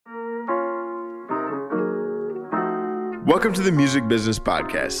Welcome to the Music Business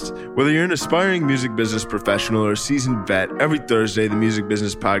Podcast. Whether you're an aspiring music business professional or a seasoned vet, every Thursday, the Music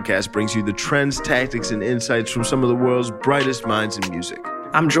Business Podcast brings you the trends, tactics, and insights from some of the world's brightest minds in music.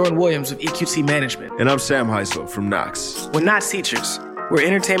 I'm Jordan Williams of EQT Management. And I'm Sam Heisel from Knox. We're not teachers. We're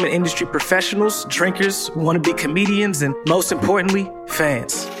entertainment industry professionals, drinkers, who want to be comedians, and most importantly,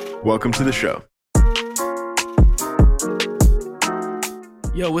 fans. Welcome to the show.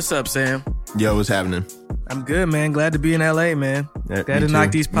 Yo, what's up, Sam? Yo, what's happening? I'm good, man. Glad to be in LA, man. Yeah, glad to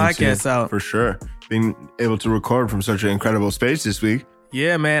knock these podcasts out. For sure. Being able to record from such an incredible space this week.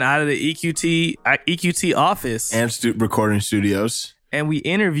 Yeah, man. Out of the EQT office. And recording studios. And we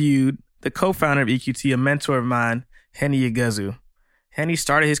interviewed the co-founder of EQT, a mentor of mine, Henny Yagazu. Henny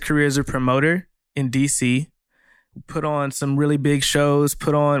started his career as a promoter in DC. Put on some really big shows.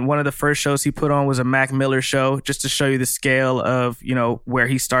 One of the first shows he put on was a Mac Miller show, just to show you the scale of, where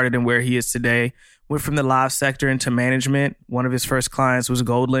he started and where he is today. Went from the live sector into management. One of his first clients was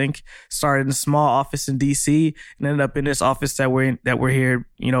GoldLink. Started in a small office in DC and ended up in this office that we're here,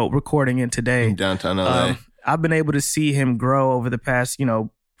 recording in today. In downtown LA. I've been able to see him grow over the past, 4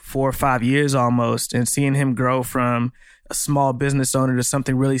 or 5 years almost, and seeing him grow from a small business owner to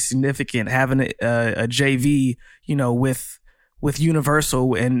something really significant, having a JV, with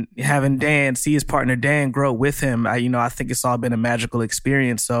Universal, and having Dan, see his partner Dan grow with him. I think it's all been a magical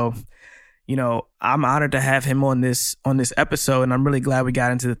experience. So, I'm honored to have him on this episode, and I'm really glad we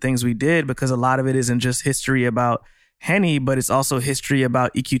got into the things we did, because a lot of it isn't just history about Henny, but it's also history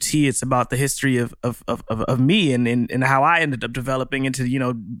about EQT. It's about the history of me and how I ended up developing into,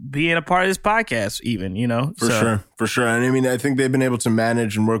 being a part of this podcast even, For sure. And I think they've been able to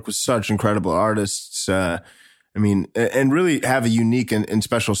manage and work with such incredible artists. And really have a unique and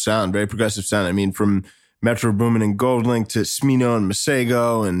special sound, very progressive sound. From Metro Boomin and GoldLink to Smino and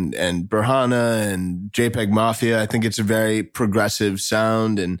Masego and Burhana and JPEG Mafia. I think it's a very progressive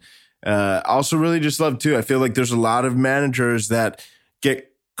sound, and also really just love too. I feel like there's a lot of managers that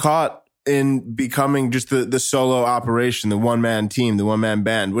get caught in becoming just the solo operation, the one-man team, the one-man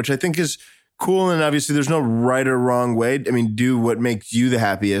band, which I think is cool. And obviously there's no right or wrong way. Do what makes you the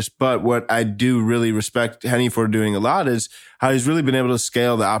happiest. But what I do really respect Henny for doing a lot is how he's really been able to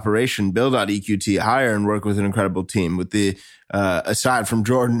scale the operation, build out EQT higher, and work with an incredible team. With the aside from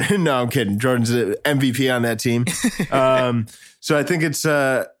Jordan, no, I'm kidding. Jordan's the MVP on that team. So I think it's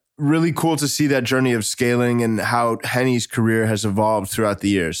really cool to see that journey of scaling and how Henny's career has evolved throughout the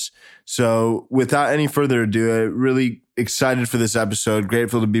years. So without any further ado, I'm really excited for this episode.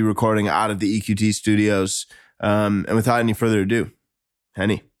 Grateful to be recording out of the EQT studios. And without any further ado,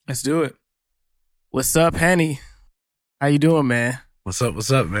 Henny. Let's do it. What's up, Henny? How you doing, man? What's up,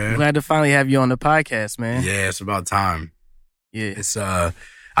 man? Glad to finally have you on the podcast, man. Yeah, it's about time. Yeah. It's I've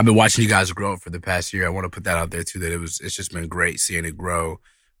been watching you guys grow for the past year. I want to put that out there too, that it's just been great seeing it grow.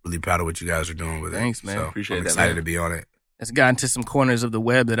 Really proud of what you guys are doing with it. Thanks, man. So Appreciate I'm that, excited man. to be on it. It's gotten to some corners of the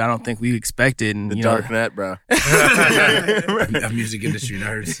web that I don't think we expected. And, The dark net, bro. Music industry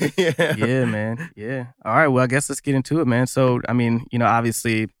nerds. Yeah, man. Yeah. All right. Well, I guess let's get into it, man. So,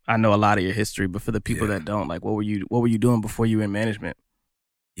 obviously I know a lot of your history, but for the people that don't, like, what were you doing before you were in management?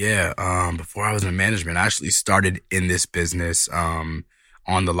 Yeah. Before I was in management, I actually started in this business on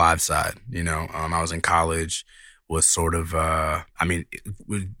the live side. I was in college. Was sort of,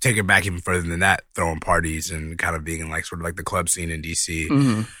 we take it back even further than that, throwing parties and kind of being in sort of the club scene in DC.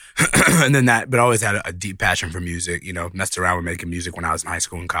 Mm-hmm. And then but I always had a deep passion for music, messed around with making music when I was in high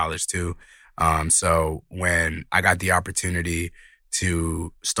school and college too. So when I got the opportunity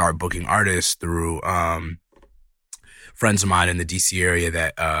to start booking artists through friends of mine in the DC area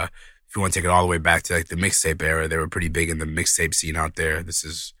that, if you want to take it all the way back to the mixtape era, they were pretty big in the mixtape scene out there. This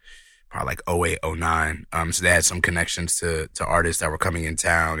is probably 08, 09. So they had some connections to artists that were coming in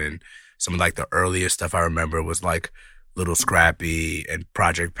town, and some of the earliest stuff I remember was Little Scrappy and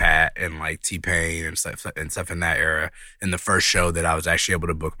Project Pat and T-Pain and stuff in that era. And the first show that I was actually able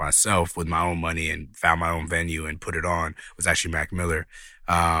to book myself with my own money and found my own venue and put it on was actually Mac Miller.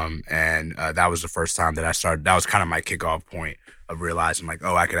 And that was the first time that I started. That was kind of my kickoff point of realizing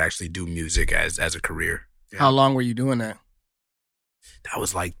I could actually do music as a career. Yeah. How long were you doing that? That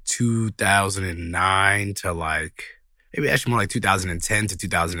was 2009 to maybe actually more 2010 to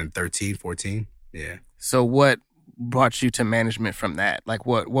 2013, 14. Yeah. So what brought you to management from that?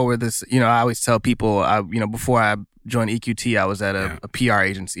 What were this, I always tell people, before I joined EQT, I was at a PR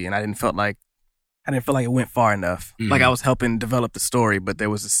agency, and I didn't feel like it went far enough. Mm-hmm. I was helping develop the story, but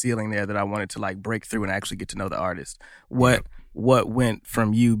there was a ceiling there that I wanted to break through and actually get to know the artist. What went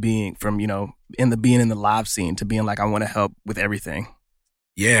from you being in the live scene to being I want to help with everything?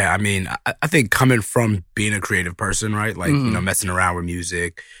 Yeah, I mean, I think coming from being a creative person, right? Like, messing around with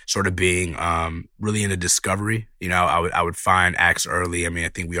music, sort of being really into discovery. I would find acts early. I mean, I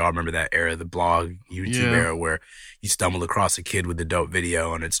think we all remember that era, the blog, YouTube era, where you stumble across a kid with a dope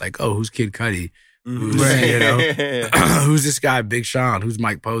video and it's like, oh, who's Kid Cudi? Who's, who's this guy, Big Sean? Who's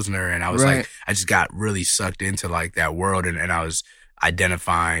Mike Posner? And I was like, I just got really sucked into like that world and I was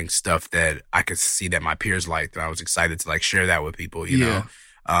identifying stuff that I could see that my peers liked. And I was excited to like share that with people, you know?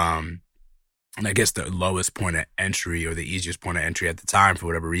 And I guess the lowest point of entry or the easiest point of entry at the time, for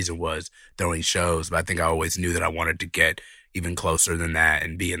whatever reason, was throwing shows. But I think I always knew that I wanted to get even closer than that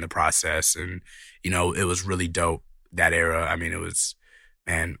and be in the process. And, it was really dope, that era. I mean, it was,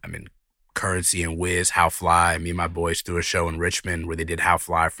 Currency and Wiz, How Fly. Me and my boys threw a show in Richmond where they did How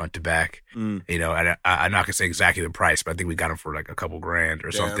Fly front to back. And I'm not gonna say exactly the price, but I think we got them for like a couple grand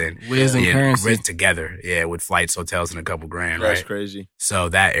or something. Wiz and Currency Wiz together, with flights, hotels, and a couple grand. That's right? crazy. So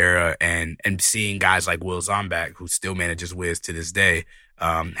that era and seeing guys like Will Zombak, who still manages Wiz to this day,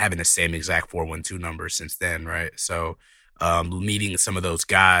 having the same exact 412 number since then, right? So meeting some of those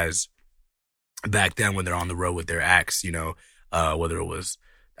guys back then when they're on the road with their acts, whether it was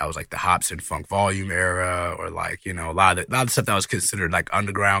that was like the Hopsin Funk Volume era, or like, a lot of the stuff that was considered like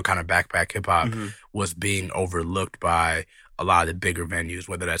underground kind of backpack hip hop was being overlooked by a lot of the bigger venues,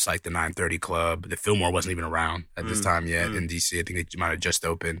 whether that's like the 930 Club. The Fillmore wasn't even around at this time yet in DC. I think it might have just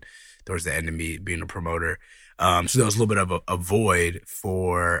opened towards the end of me being a promoter. So there was a little bit of a void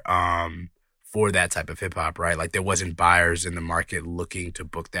for that type of hip hop, right? Like there wasn't buyers in the market looking to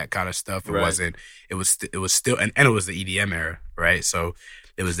book that kind of stuff. It wasn't, it was still, and it was the EDM era, right? So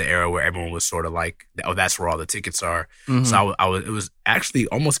it was the era where everyone was sort of like, oh, that's where all the tickets are. So it was actually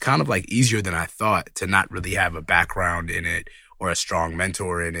almost kind of like easier than I thought to not really have a background in it or a strong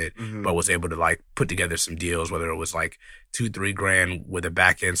mentor in it, but was able to like put together some deals, whether it was like $2-3 grand with a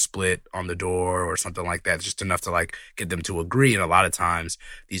back end split on the door or something like that, just enough to like get them to agree. And a lot of times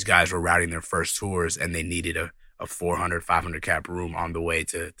these guys were routing their first tours and they needed a 400, 500 cap room on the way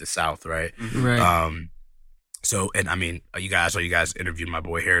to the South, right? So, and I mean, you guys interviewed my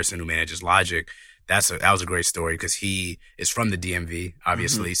boy Harrison, who manages Logic. That was a great story because he is from the DMV,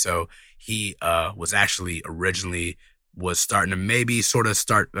 obviously. So he was actually originally was starting to maybe sort of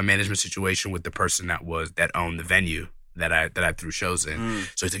start a management situation with the person that owned the venue that I threw shows in.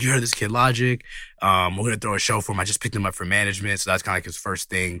 So he's like, you heard this kid Logic? We're gonna throw a show for him. I just picked him up for management. So that's kind of like his first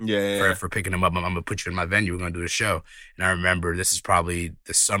thing for picking him up. I'm gonna put you in my venue. We're gonna do a show. And I remember this is probably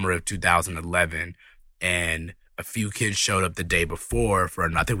the summer of 2011. And a few kids showed up the day before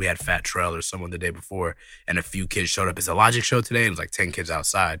I think we had Fat Trail or someone the day before, and a few kids showed up. It's a Logic show today, and it was like 10 kids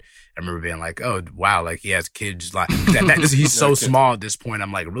outside. I remember being like, oh, wow, like he has kids. Like he's so small at this point.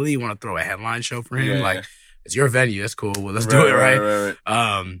 I'm like, really? You want to throw a headline show for him? Like, it's your venue. That's cool. Well, let's do it,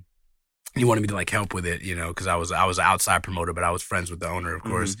 right? He wanted me to like help with it, because I was an outside promoter, but I was friends with the owner, of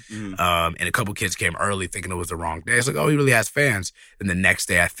course. And a couple kids came early thinking it was the wrong day. It's like, oh, he really has fans. And the next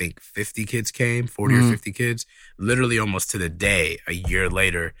day, I think 50 kids came, 40 or 50 kids. Literally almost to the day, a year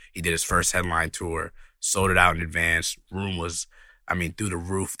later, he did his first headline tour, sold it out in advance. Room was, through the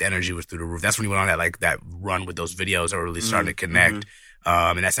roof. The energy was through the roof. That's when he went on that run with those videos that were really starting to connect.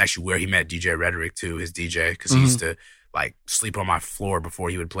 And that's actually where he met DJ Rhetoric too, his DJ, because he used to like sleep on my floor before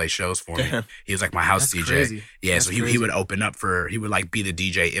he would play shows for me. He was like my house DJ. Crazy. Yeah, so he would open up he would like be the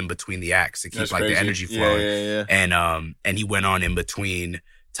DJ in between the acts to keep the energy flowing. And he went on in between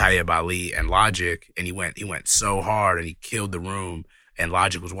Tayyip Ali and Logic, and he went so hard and he killed the room. And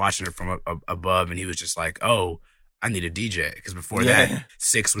Logic was watching it from above, and he was just like, oh, I need a DJ. Because before that,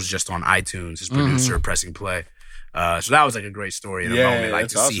 Six was just on iTunes, his producer pressing play. So that was like a great story in a moment, like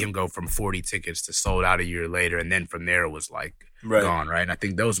to see him go from 40 tickets to sold out a year later. And then from there it was like gone. Right. And I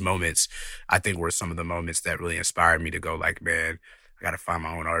think those moments, were some of the moments that really inspired me to go like, man, I got to find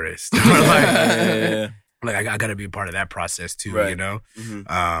my own artist. Like I got to be a part of that process too,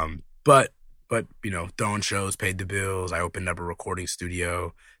 But throwing shows paid the bills. I opened up a recording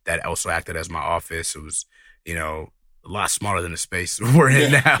studio that also acted as my office. It was, a lot smaller than the space we're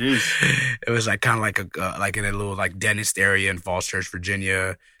in now. It was like kind of like in a little like dentist area in Falls Church,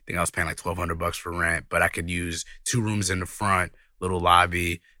 Virginia. I think I was paying like $1,200 for rent, but I could use 2 rooms in the front, little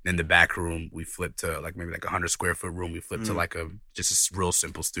lobby. Then the back room we flipped to like maybe like 100 square foot room. We flipped to like just a real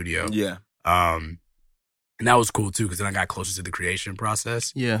simple studio. And that was cool too, because then I got closer to the creation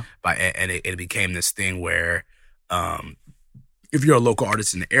process. And it became this thing where if you're a local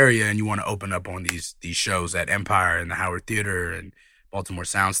artist in the area and you want to open up on these shows at Empire and the Howard Theater and Baltimore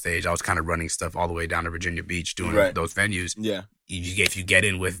Soundstage, I was kind of running stuff all the way down to Virginia Beach doing those venues. If you get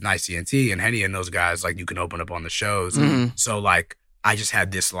in with Nice CNT and Henny and those guys, like you can open up on the shows. So like I just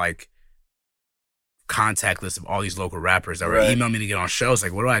had this like contact list of all these local rappers that were emailing me to get on shows.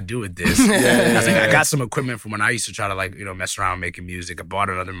 Like, what do I do with this? I was like, I got some equipment from when I used to try to like, mess around making music. I bought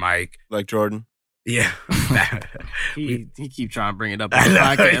another mic. Like Jordan? Yeah. he keep trying to bring it up on the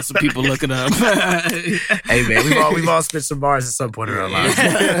podcast so people look it up. Hey man, we've all spit some bars at some point in our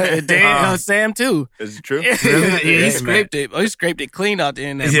lives. Sam too. Is it true? He scraped it. Oh, he scraped it clean out the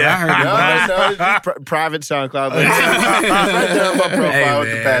internet. Yeah. No, it's just private SoundCloud. Right down my profile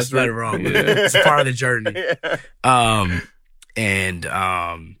with the password. Nothing wrong with it. It's part of the journey.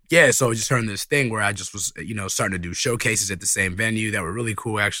 So it just turned this thing where I just was, starting to do showcases at the same venue that were really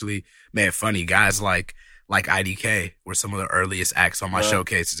cool, actually. Man, funny. Guys like IDK were some of the earliest acts on my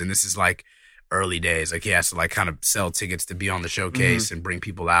showcases. And this is like early days. Like he has to like kind of sell tickets to be on the showcase and bring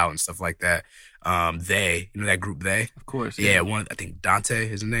people out and stuff like that. That group They? Of course. Yeah, I think Dante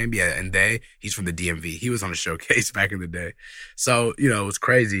is his name. Yeah, and he's from the DMV. He was on the showcase back in the day. So, it was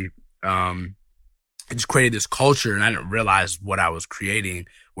crazy. It just created this culture, and I didn't realize what I was creating,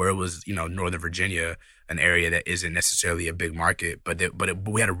 where it was, Northern Virginia, an area that isn't necessarily a big market, but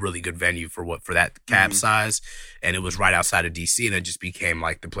we had a really good venue for that cap size, and it was right outside of DC, and it just became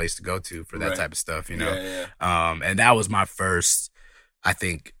like the place to go to for that type of stuff, and that was my first, I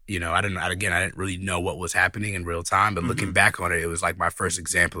think, I didn't really know what was happening in real time, but looking back on it, it was like my first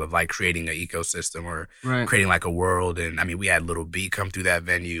example of like creating an ecosystem or creating like a world. And I mean, we had Little B come through that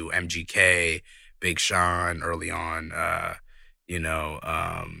venue, MGK, Big Sean early on,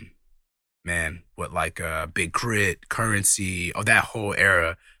 Big Crit, Currency, that whole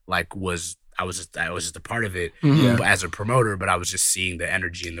era, like I was just a part of it as a promoter, but I was just seeing the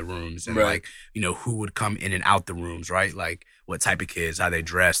energy in the rooms and like, who would come in and out the rooms, right? Like what type of kids, how they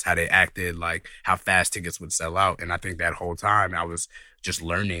dressed, how they acted, like how fast tickets would sell out. And I think that whole time I was just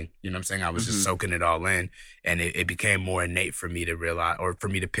learning, I was just soaking it all in. And it became more innate for me to realize, or for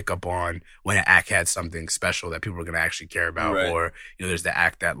me to pick up on when an act had something special that people were going to actually care about. Or, there's the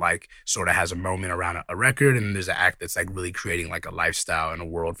act that like sort of has a moment around a record, and there's an act that's like really creating like a lifestyle and a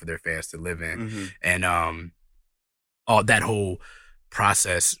world for their fans to live in. And all that whole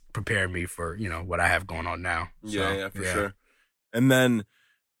process prepared me for, what I have going on now. For sure. And then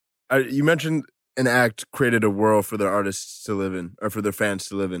you mentioned an act created a world for their artists to live in, or for their fans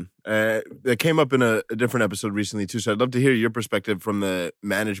to live in. That came up in a different episode recently too, so I'd love to hear your perspective from the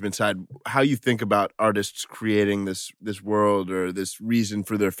management side, how you think about artists creating this world or this reason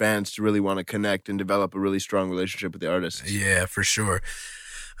for their fans to really want to connect and develop a really strong relationship with the artists. Yeah, for sure.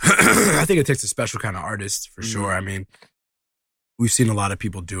 I think it takes a special kind of artist, for sure. I mean, we've seen a lot of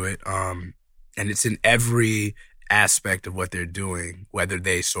people do it, and it's in every aspect of what they're doing, whether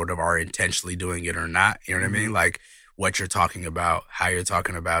they sort of are intentionally doing it or not. You know what I mean? Like what you're talking about, how you're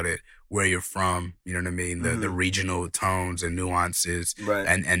talking about it, where you're from. You know what I mean? The regional tones and nuances,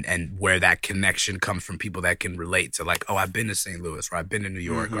 and where that connection comes from, people that can relate to, like, oh, I've been to St. Louis, or I've been to New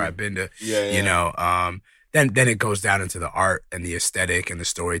York, or I've been to, Then it goes down into the art and the aesthetic and the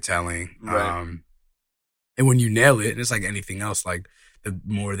storytelling. And when you nail it, and it's like anything else, like the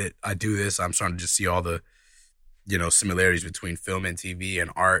more that I do this, I'm starting to just see all the similarities between film and TV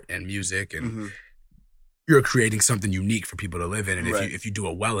and art and music, and you're creating something unique for people to live in. And if you do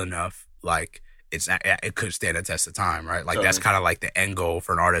it well enough, like it could stand a test of time, right? Like that's kind of like the end goal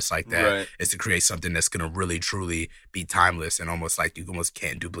for an artist like that, is to create something that's going to really truly be timeless, and almost like you almost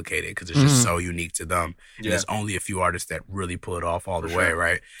can't duplicate it because it's just so unique to them. And there's only a few artists that really pull it off all the way,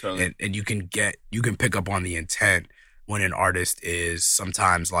 right? And you can pick up on the intent when an artist is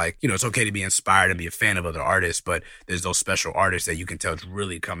sometimes like, it's okay to be inspired and be a fan of other artists, but there's those special artists that you can tell it's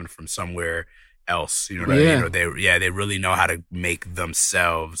really coming from somewhere else. You know what I mean? They really know how to make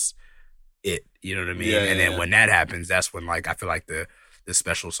themselves it. You know what I mean? And then when that happens, that's when, like, I feel like the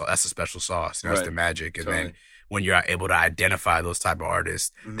special sauce, that's the special sauce. That's the magic. And then when you're able to identify those type of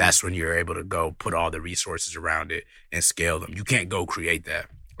artists, that's when you're able to go put all the resources around it and scale them. You can't go create that,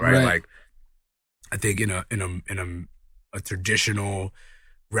 right? Like, I think in a traditional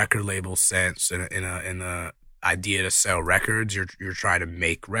record label sense, in a idea to sell records, you're trying to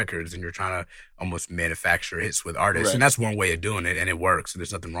make records, and you're trying to almost manufacture hits with artists. And that's one way of doing it, and it works, and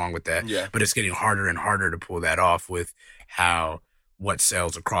there's nothing wrong with that. But it's getting harder and harder to pull that off with what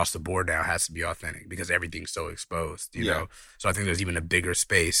sells across the board now has to be authentic, because everything's so exposed, you know? So I think there's even a bigger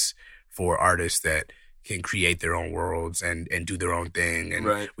space for artists that can create their own worlds and do their own thing.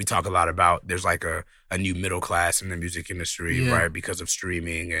 And we talk a lot about, there's like a new middle class in the music industry, right? Because of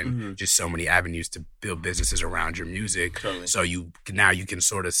streaming and just so many avenues to build businesses around your music. So you can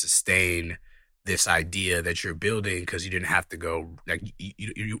sort of sustain this idea that you're building because you didn't have to go like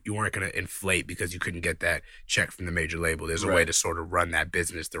you weren't going to inflate because you couldn't get that check from the major label. There's a way to sort of run that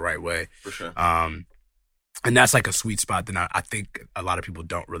business the right way. For sure. And that's like a sweet spot that I think a lot of people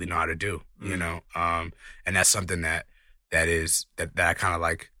don't really know how to do, you know? And that's something that I kind of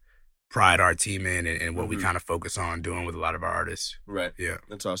like pride our team in and what we kind of focus on doing with a lot of our artists. Right. Yeah.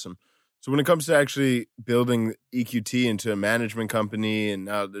 That's awesome. So when it comes to actually building EQT into a management company and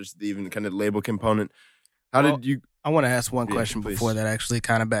now there's the even kind of label component, did you... I want to ask one question before that, actually,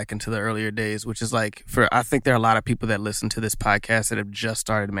 kind of back into the earlier days, which is like, I think there are a lot of people that listen to this podcast that have just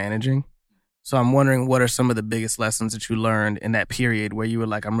started managing. So I'm wondering, what are some of the biggest lessons that you learned in that period where you were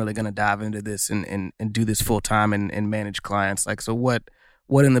like, I'm really going to dive into this and do this full time and manage clients? Like, so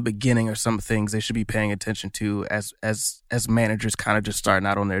what in the beginning are some things they should be paying attention to as managers kind of just starting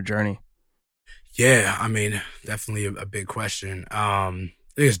out on their journey? Yeah, I mean, definitely a big question. I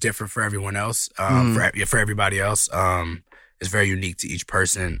think it's different for everyone else. For everybody else, it's very unique to each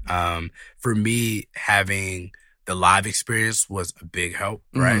person. For me, having the live experience was a big help,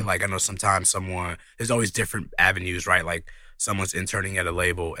 right? Like I know sometimes there's always different avenues, right? Like someone's interning at a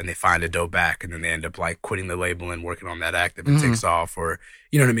label and they find a dope act and then they end up like quitting the label and working on that act if it takes off, or,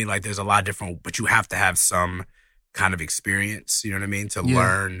 you know what I mean? Like there's a lot of different, but you have to have some kind of experience, you know what I mean? To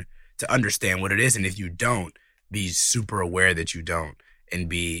learn, to understand what it is. And if you don't, be super aware that you don't and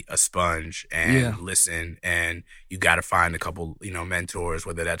be a sponge and listen. And you got to find a couple, you know, mentors,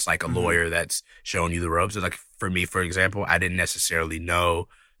 whether that's like a lawyer that's showing you the ropes. Like for me, for example, I didn't necessarily know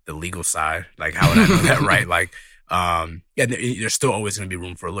the legal side. Like how would I know that, right? Like, there's still always going to be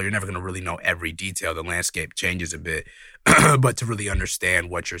room for a lawyer. You're never going to really know every detail. The landscape changes a bit, but to really understand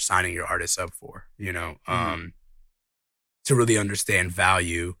what you're signing your artists up for, you know, to really understand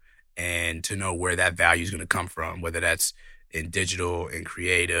value and to know where that value is going to come from, whether that's in digital, in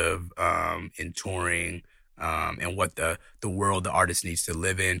creative, in touring, and what the world the artist needs to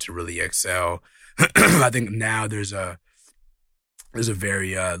live in to really excel. I think now there's a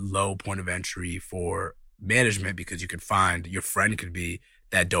very low point of entry for management because you can find your friend could be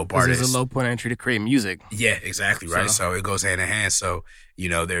that dope artist. There's a low point of entry to create music. Yeah, exactly, right? So it goes hand in hand. So, you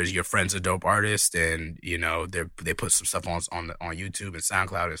know, there's your friend's a dope artist and, you know, they put some stuff on YouTube and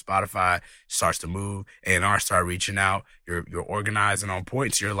SoundCloud and Spotify, starts to move, A&R start reaching out, you're organized and on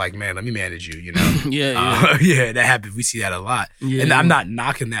point. So you're like, man, let me manage you, you know? Yeah, that happens. We see that a lot. Yeah. And I'm not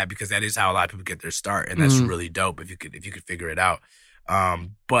knocking that because that is how a lot of people get their start. And that's really dope if you could figure it out.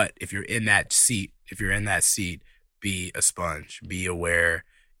 But if you're in that seat, be a sponge, be aware,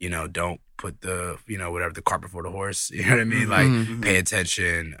 you know, don't put the cart before the horse, you know what I mean? Like pay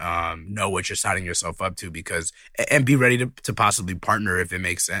attention, know what you're signing yourself up to and be ready to possibly partner if it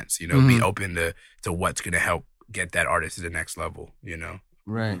makes sense, you know, be open to what's going to help get that artist to the next level, you know?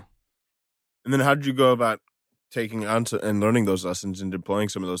 Right. And then how did you go about taking on and learning those lessons and deploying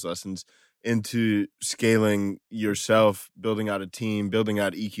some of those lessons into scaling yourself, building out a team, building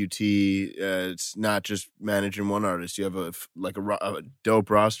out EQT? It's not just managing one artist. You have a dope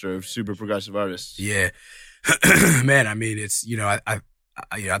roster of super progressive artists. Yeah, man. I mean, it's, you know, I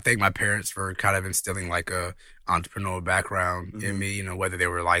thank my parents for kind of instilling like a entrepreneurial background in me. You know, whether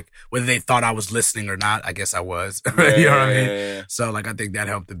they thought I was listening or not. I guess I was. You know what I mean? Yeah. So like, I think that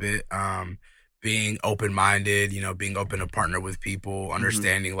helped a bit. Being open-minded, you know, being open to partner with people,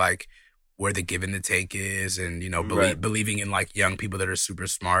 understanding like where the give and the take is, and, you know, believing in like young people that are super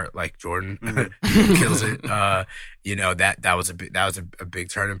smart, like Jordan kills it. You know, that was a big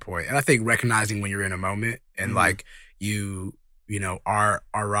turning point. And I think recognizing when you're in a moment and like you know, our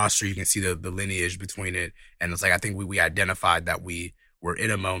roster, you can see the lineage between it. And it's like, I think we identified that we were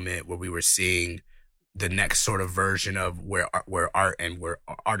in a moment where we were seeing the next sort of version of where art and where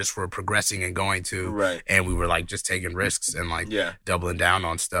artists were progressing and going to. Right. And we were like just taking risks and like doubling down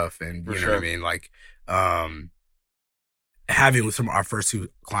on stuff. And you know what I mean? Like, having some of our first two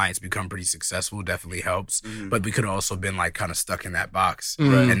clients become pretty successful definitely helps. But we could have also been like kind of stuck in that box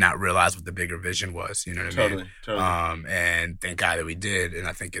and not realize what the bigger vision was. You know what I mean? Totally. And thank God that we did. And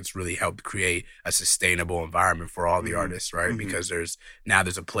I think it's really helped create a sustainable environment for all the artists, right? Because there's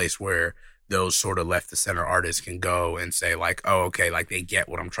a place where those sort of left to center artists can go and say like, oh, okay, like they get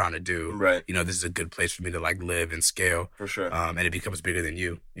what I'm trying to do. Right. You know, this is a good place for me to like live and scale. For sure. And it becomes bigger than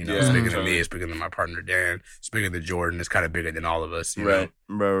you. You know, it's bigger than me. It's bigger than my partner, Dan. It's bigger than Jordan. It's kind of bigger than all of us. You know?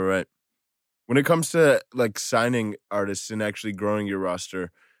 Right. When it comes to like signing artists and actually growing your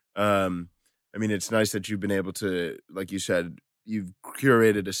roster, I mean, it's nice that you've been able to, like you said, you've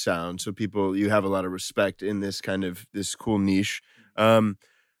curated a sound. So you have a lot of respect in this cool niche.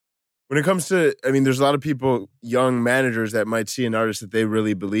 When it comes to, I mean, there's a lot of people, young managers that might see an artist that they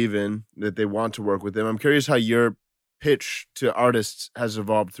really believe in, that they want to work with them. I'm curious how your pitch to artists has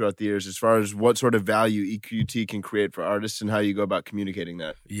evolved throughout the years as far as what sort of value EQT can create for artists and how you go about communicating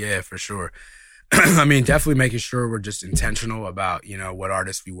that. Yeah, for sure. I mean, definitely making sure we're just intentional about, what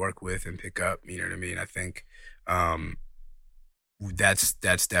artists we work with and pick up. You know what I mean? I think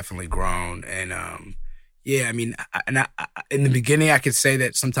that's definitely grown. And yeah, I mean, in the beginning, I could say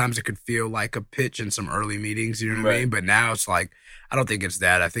that sometimes it could feel like a pitch in some early meetings, you know what I mean? But now it's like, I don't think it's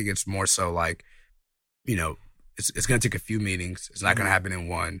that. I think it's more so like, it's going to take a few meetings. It's not going to happen in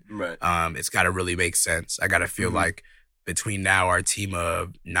one. Right. It's got to really make sense. I got to feel like between now our team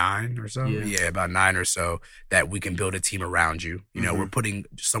of 9 or so, about 9 or so, that we can build a team around you. We're putting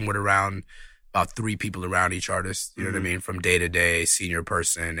somewhat around about 3 people around each artist, you know what I mean? From day to day, senior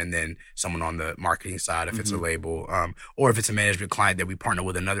person, and then someone on the marketing side if it's a label, or if it's a management client that we partner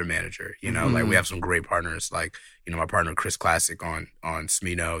with another manager, like we have some great partners, like, my partner Chris Classic on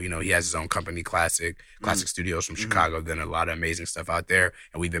Smino, he has his own company, Classic Studios from Chicago, done a lot of amazing stuff out there,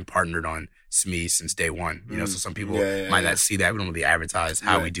 and we've been partnered on SME since day one, so some people might not see that. We don't really advertise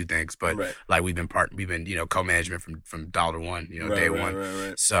how we do things, but like we've been co-management from dollar one, day one.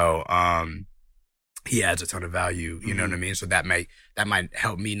 Right. So, he adds a ton of value, you know what I mean? So that might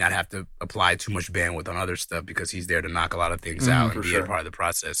help me not have to apply too much bandwidth on other stuff because he's there to knock a lot of things out and be a part of the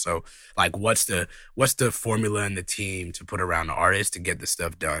process. So like what's the formula in the team to put around the artist to get the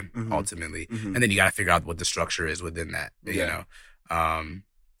stuff done ultimately? And then you got to figure out what the structure is within that, you know? And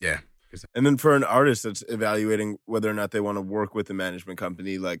then for an artist that's evaluating whether or not they want to work with a management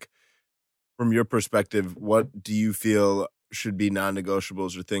company, like from your perspective, what do you feel should be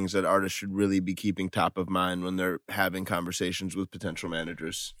non-negotiables or things that artists should really be keeping top of mind when they're having conversations with potential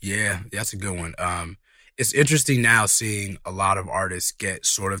managers? Yeah, that's a good one. It's interesting now seeing a lot of artists get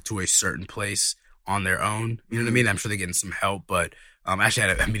sort of to a certain place on their own. You know what I mean? I'm sure they're getting some help, but I actually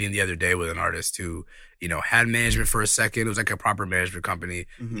had a meeting the other day with an artist who, had management for a second. It was like a proper management company,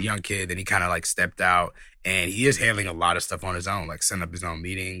 a young kid. Then he kind of like stepped out and he is handling a lot of stuff on his own, like setting up his own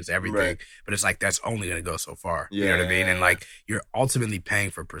meetings, everything. Right. But it's like, that's only going to go so far. You know what I mean? And like, you're ultimately paying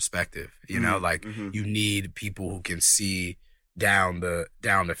for perspective, you need people who can see down the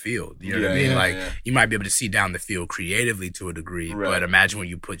field. You know what I mean? You might be able to see down the field creatively to a degree, but imagine when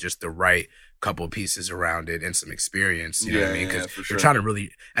you put just the right couple of pieces around it and some experience, you know what I mean? Because you're trying to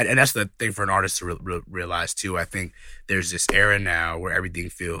really, and that's the thing for an artist to realize too. I think there's this era now where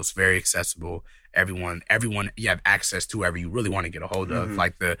everything feels very accessible. Everyone you have access to whoever you really want to get a hold of.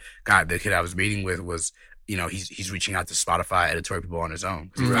 Like the kid I was meeting with was, he's reaching out to Spotify editorial people on his own.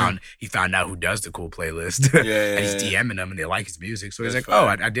 He found out who does the cool playlist, and he's DMing them, and they like his music. So he's like, "Oh,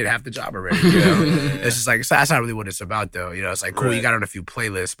 I did half the job already." It's just like that's not really what it's about, though. It's like, cool, you got on a few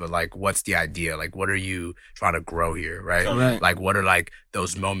playlists, but like, what's the idea? Like, what are you trying to grow here, right? Like, what are like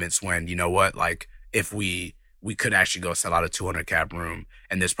those moments when like if we could actually go sell out a 200 cap room,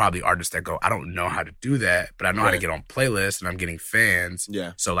 and there's probably artists that go, I don't know how to do that, but I know how to get on playlists and I'm getting fans.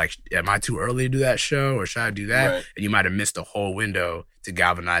 Yeah. So like, am I too early to do that show or should I do that? Right. And you might have missed a whole window to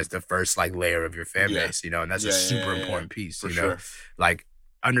galvanize the first like layer of your fan base, and that's a super important piece, For sure. Like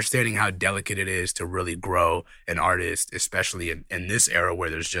understanding how delicate it is to really grow an artist, especially in this era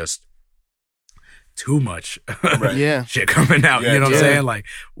where there's just too much shit coming out. You know what I'm saying? Like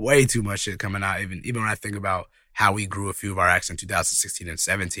way too much shit coming out. Even when I think about how we grew a few of our acts in 2016 and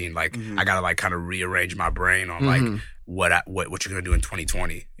 17, like I gotta like kind of rearrange my brain on like what you're gonna do in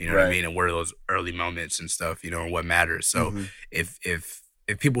 2020. You know what I mean? And what are those early moments and stuff, and what matters. So if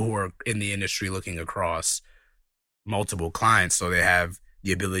people who are in the industry looking across multiple clients, so they have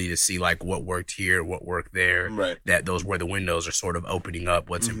the ability to see like what worked here, what worked there, that those where the windows are sort of opening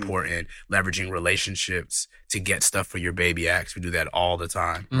up, what's important, leveraging relationships to get stuff for your baby acts. We do that all the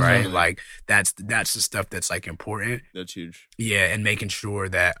time, right? Like that's the stuff that's like important. That's huge. Yeah. And making sure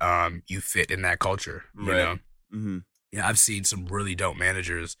that you fit in that culture, you know? Yeah. I've seen some really dope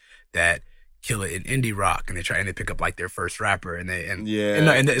managers that kill it in indie rock, and they pick up like their first rapper, and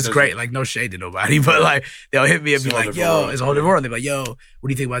it's great. Like no shade to nobody, but like they'll hit me and be like, "Yo, it's a whole different world." They're like, "Yo, what do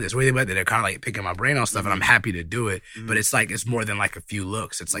you think about this? What do you think about that?" They're kind of like picking my brain on stuff, and I'm happy to do it. But it's like it's more than like a few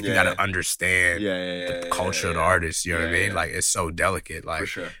looks. It's like you got to understand the culture of the artist. You know what I mean? Like it's so delicate. Like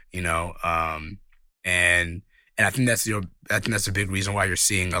and I think that's a big reason why you're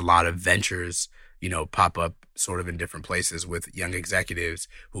seeing a lot of ventures, pop up sort of in different places with young executives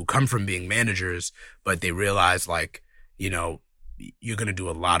who come from being managers, but they realize like, you're going to do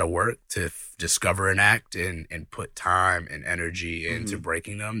a lot of work to discover an act and put time and energy into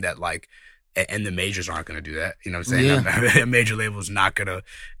breaking them, that like And the majors aren't going to do that. You know what I'm saying? A major label is not going to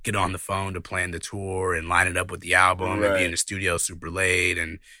get on the phone to plan the tour and line it up with the album and be in the studio super late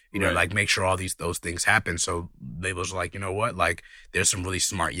and, you know, like make sure all those things happen. So labels are like, you know what? Like there's some really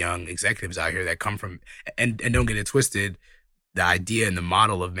smart young executives out here that come from, and don't get it twisted. The idea and the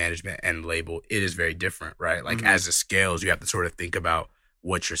model of management and label, it is very different, right? Like as it scales, you have to sort of think about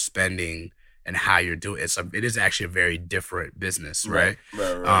what you're spending and how you're doing it. It is actually a very different business, right?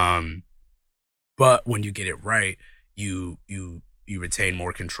 Right. But when you get it right, you retain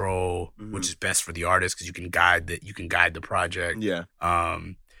more control, which is best for the artist because you can guide the project. Yeah.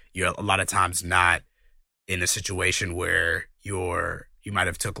 You're a lot of times not in a situation where you might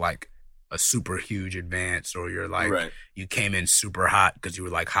have took like a super huge advance, or you're like you came in super hot because you were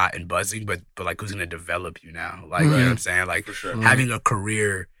like hot and buzzing, but like who's gonna develop you now? Like you know what I'm saying? Like having a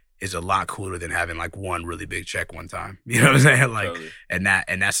career is a lot cooler than having like one really big check one time. You know what I'm saying? Like, and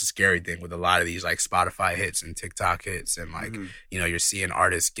that's a scary thing with a lot of these like Spotify hits and TikTok hits. And like, you know, you're seeing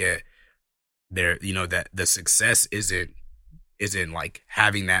artists get their, you know, that the success isn't like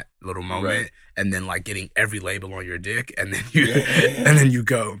having that little moment and then like getting every label on your dick. And then and then you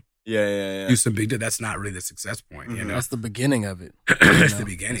go, do some big, that's not really the success point. You know, that's the beginning of it. That's the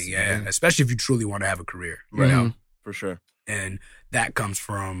beginning. Especially if you truly want to have a career, you know, for sure. And that comes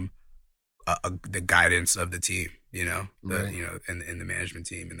from the guidance of the team, you know, you know, and the management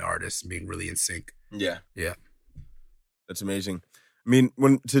team and the artists being really in sync. Yeah. That's amazing. I mean,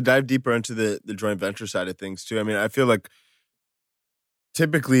 to dive deeper into the joint venture side of things too, I mean, I feel like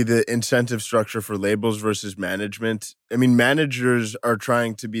typically the incentive structure for labels versus management, I mean, managers are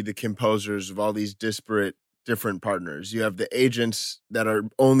trying to be the composers of all these disparate different partners. You have the agents that are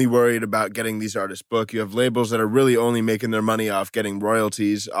only worried about getting these artists booked. You have labels that are really only making their money off getting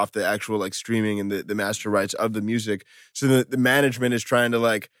royalties off the actual like streaming and the master rights of the music. So the management is trying to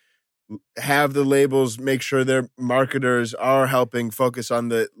like have the labels make sure their marketers are helping focus on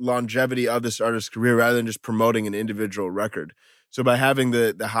the longevity of this artist's career rather than just promoting an individual record. So by having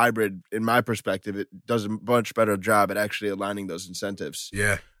the hybrid, in my perspective, it does a much better job at actually aligning those incentives.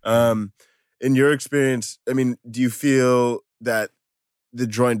 Yeah. In your experience, I mean, do you feel that the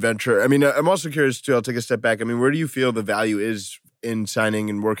joint venture, I mean, I'm also curious too, I'll take a step back. I mean, where do you feel the value is in signing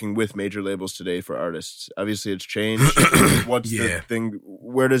and working with major labels today for artists? Obviously it's changed. What's the thing?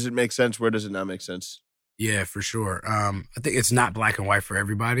 Where does it make sense? Where does it not make sense? Yeah, for sure. I think it's not black and white for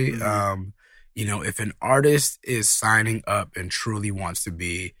everybody. You know, if an artist is signing up and truly wants to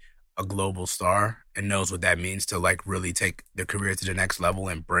be a global star and knows what that means to like really take their career to the next level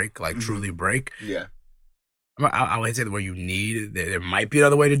and break, like truly break. Yeah. I would say where you need, there might be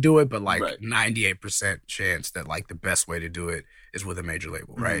another way to do it, but like 98% chance that like the best way to do it is with a major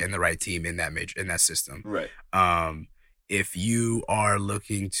label, right? And the right team in that system. Right. If you are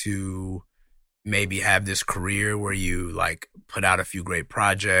looking to maybe have this career where you like put out a few great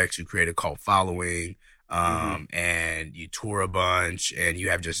projects, you create a cult following, and you tour a bunch and you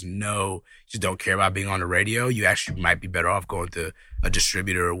have just don't care about being on the radio, you actually might be better off going to a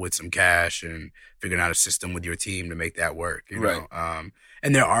distributor with some cash and figuring out a system with your team to make that work, you know?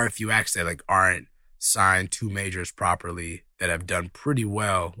 And there are a few acts that like aren't signed to majors properly that have done pretty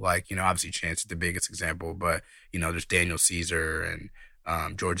well. Like, you know, obviously Chance is the biggest example, but you know, there's Daniel Caesar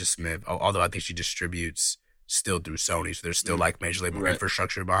and Georgia Smith, although I think she distributes still through Sony, so there's still like major label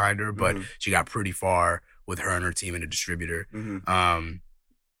infrastructure behind her, but she got pretty far with her and her team and a distributor.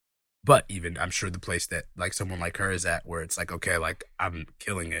 But even I'm sure the place that like someone like her is at, where it's like, okay, like I'm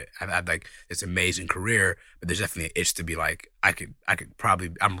killing it, I've had like this amazing career, but there's definitely an itch to be like, I could probably,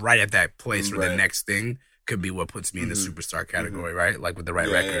 I'm right at that place where the next thing could be what puts me in the superstar category, right? Like with the right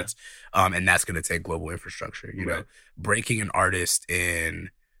records. And that's going to take global infrastructure, you know, breaking an artist in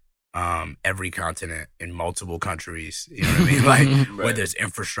every continent, in multiple countries, you know what I mean? Like where there's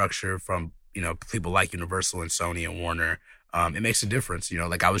infrastructure from, you know, people like Universal and Sony and Warner, it makes a difference, you know.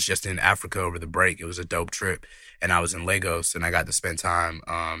 Like I was just in Africa over the break. It was a dope trip, and I was in Lagos, and I got to spend time.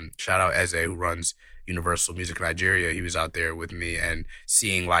 Shout out Eze, who runs Universal Music Nigeria. He was out there with me, and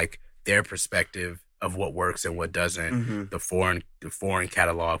seeing like their perspective of what works and what doesn't. The foreign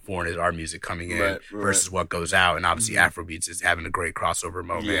catalog, foreign is our music coming in versus what goes out, and obviously Afrobeats is having a great crossover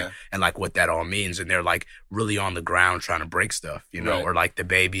moment, and like what that all means. And they're like really on the ground trying to break stuff, you know. Or like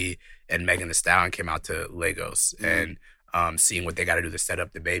DaBaby and Megan Thee Stallion came out to Lagos and. Seeing what they got to do to set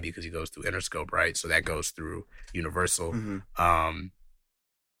up DaBaby because he goes through Interscope, right? So that goes through Universal.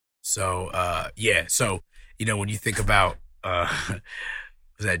 So, you know, when you think about, was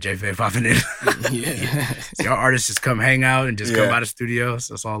that J-Fay popping in? See, our artists just come hang out and just come out of studios.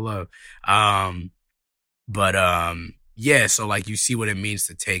 That's all love. Yeah, so like you see what it means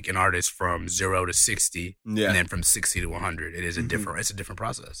to take an artist from 0 to 60, Yeah. and then from 60 to 100. It is a different. It's a different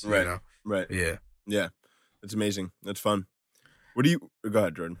process. Right. You know? Right. Yeah. Yeah. That's amazing. That's fun. What do you? Go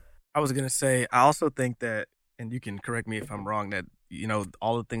ahead, Jordan. I was going to say, I also think that, and you can correct me if I'm wrong, that, you know,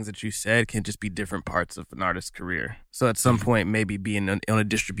 all the things that you said can just be different parts of an artist's career. So at some point, maybe being on a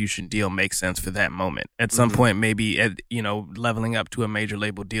distribution deal makes sense for that moment. At some point, maybe, leveling up to a major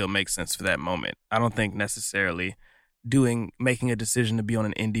label deal makes sense for that moment. I don't think necessarily making a decision to be on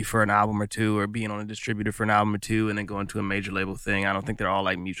an indie for an album or two, or being on a distributor for an album or two, and then going to a major label thing. I don't think they're all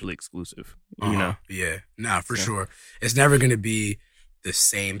like mutually exclusive, you know? Yeah. Nah, for sure. It's never going to be the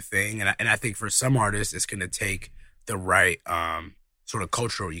same thing. And I think for some artists, it's going to take the right sort of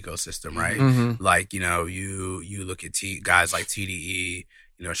cultural ecosystem, right? Mm-hmm. Like, you look at guys like TDE,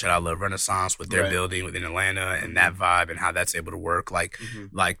 shout out Love Renaissance, what they're building within Atlanta and that vibe and how that's able to work. Like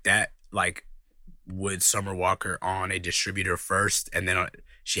that, like, would Summer Walker on a distributor first, and then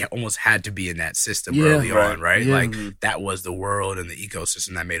she almost had to be in that system early on, right? Yeah. Like that was the world and the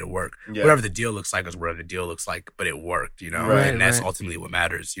ecosystem that made it work. Yeah. Whatever the deal looks like is whatever the deal looks like, but it worked, Right, and that's right. ultimately what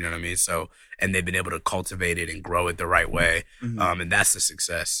matters, you know what I mean? So, and they've been able to cultivate it and grow it the right way, and that's the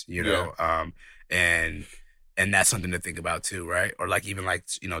success, and that's something to think about too, right? Or like even like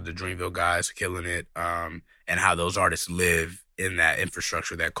the Dreamville guys killing it, and how those artists live in that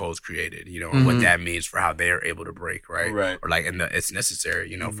infrastructure that Cole's created, and what that means for how they're able to break, right? Right. Or like, and it's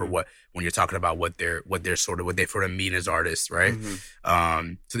necessary, for when you're talking about what they sort of mean as artists, right?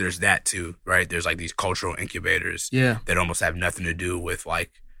 So there's that too, right? There's like these cultural incubators that almost have nothing to do with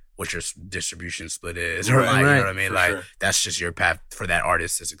like what your distribution split is, or like, you know what I mean? For Like sure. that's just your path for that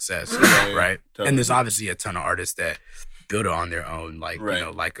artist to success, Yeah, right? totally. And there's obviously a ton of artists that build it on their own, like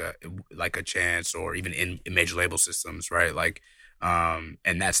Right. like a Chance, or even in major label systems, right? Like,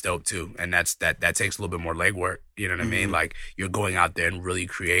 and that's dope too. And that takes a little bit more legwork. You know what I mean? Like you're going out there and really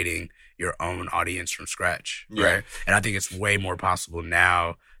creating your own audience from scratch, right? And I think it's way more possible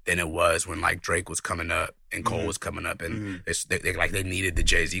now than it was when like Drake was coming up and Cole was coming up, and they needed the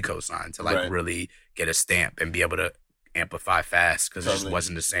Jay-Z cosign to like really get a stamp and be able to amplify fast, because it just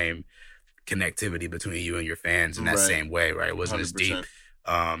wasn't the same connectivity between you and your fans in that same way, right? It wasn't as deep.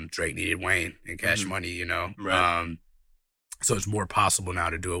 100%. Drake needed Wayne and Cash Money, Right. So it's more possible now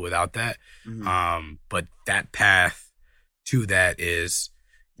to do it without that. But that path to that is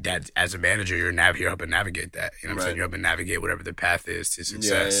that as a manager, you're helping navigate that. You know what I'm saying? You're helping navigate whatever the path is to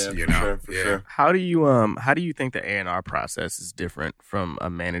success. For sure. How do you think the A&R process is different from a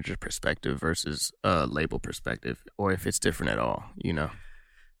manager perspective versus a label perspective, or if it's different at all,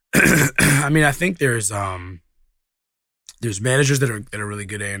 I mean, I think there's managers that are really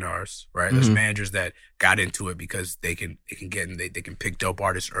good A&Rs, right? There's managers that got into it because they can pick dope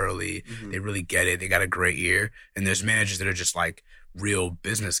artists early. They really get it. They got a great ear. And there's managers that are just like real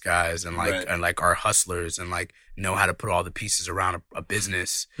business guys and like are hustlers and like know how to put all the pieces around a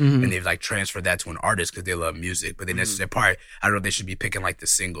business, and they've like transferred that to an artist because they love music, but they necessarily probably, I don't know if they should be picking like the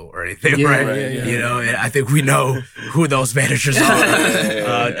single or anything, right? And I think we know who those managers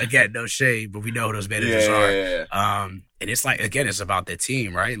are. Again, no shade, but we know who those managers are. And it's like, again, it's about the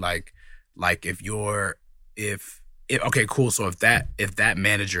team, right? Like if okay, cool. So if that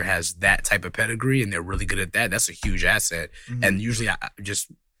manager has that type of pedigree and they're really good at that, that's a huge asset. And usually I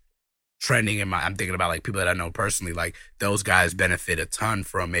just trending I'm thinking about like people that I know personally, like those guys benefit a ton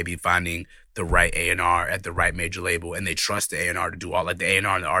from maybe finding the right A&R at the right major label, and they trust the A&R to do all, like the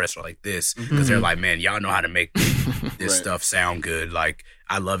A&R and the artists are like this, because they're like, man, y'all know how to make this stuff sound good. Like,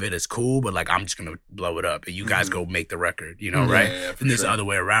 I love it, it's cool, but like, I'm just gonna blow it up and you guys go make the record, right? And there's the other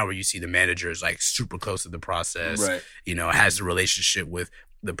way around where you see the manager is like super close to the process, has a relationship with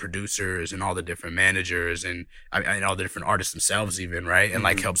the producers and all the different managers and all the different artists themselves even, right? And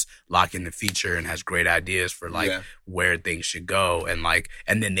like helps lock in the feature and has great ideas for like where things should go, and like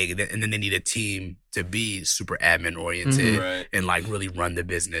and then they need a team to be super admin oriented and like really run the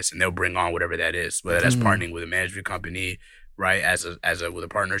business, and they'll bring on whatever that is, whether that's partnering with a management company, right, as a with a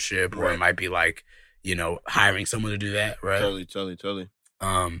partnership, or it might be like hiring someone to do that, right? Totally.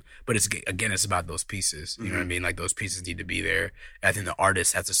 But it's about those pieces. You know what I mean? Like those pieces need to be there. I think the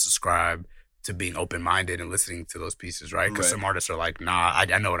artist has to subscribe to being open-minded and listening to those pieces, right? Because some artists are like, nah, I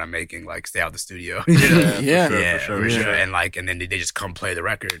know what I'm making. Like, stay out the studio. For sure. And like, and then they just come play the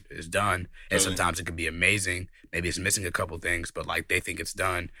record. It's done. And sometimes it could be amazing. Maybe it's missing a couple things, but like they think it's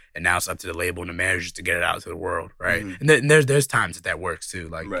done. And now it's up to the label and the managers to get it out to the world, right? And there's times that works too,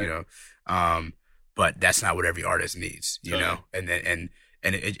 like but that's not what every artist needs, you know. And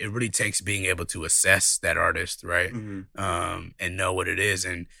it really takes being able to assess that artist, right? And know what it is.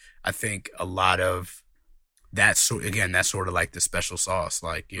 And I think a lot of that's sort of like the special sauce.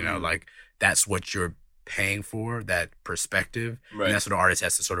 Like, you know, like that's what you're paying for, that perspective. Right. And that's what the artist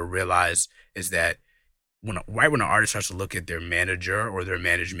has to sort of realize, is that when an artist starts to look at their manager or their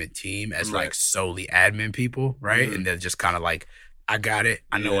management team as like solely admin people, right? And they're just kind of like, I got it.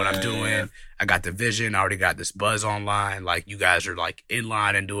 I know what I'm doing. Yeah. I got the vision. I already got this buzz online. Like, you guys are like in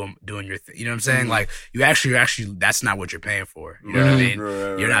line and doing your thing. You know what I'm saying? Like, you're actually, that's not what you're paying for. You know what I mean?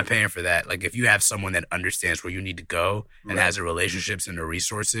 You're not paying for that. Like, if you have someone that understands where you need to go and has the relationships and the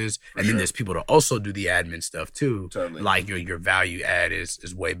resources, and then there's people to also do the admin stuff too. Totally. Like, your value add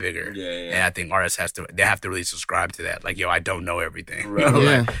is way bigger. Yeah. And I think artists have to really subscribe to that. Like, yo, I don't know everything.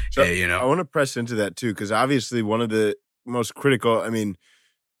 Right. So, you know, I want to press into that too, because obviously one of the most critical,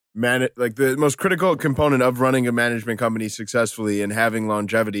 the most critical component of running a management company successfully and having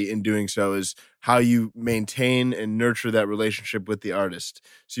longevity in doing so is how you maintain and nurture that relationship with the artist.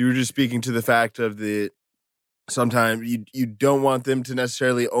 So you were just speaking to the fact of sometimes you don't want them to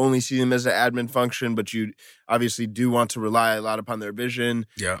necessarily only see them as an admin function, but you obviously do want to rely a lot upon their vision.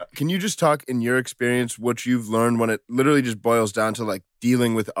 Yeah. Can you just talk in your experience what you've learned when it literally just boils down to like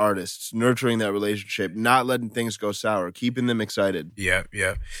dealing with artists, nurturing that relationship, not letting things go sour, keeping them excited? Yeah.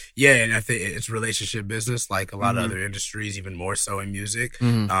 And I think it's relationship business, like a lot of other industries, even more so in music.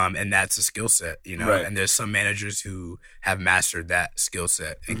 And that's a skill set, you know. Right. And there's some managers who have mastered that skill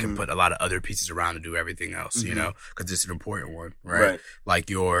set and can put a lot of other pieces around to do everything else, you know, because it's an important one, right? Like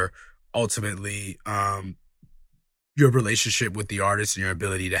your ultimately your relationship with the artist and your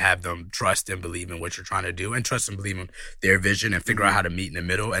ability to have them trust and believe in what you're trying to do, and trust and believe in their vision, and figure out how to meet in the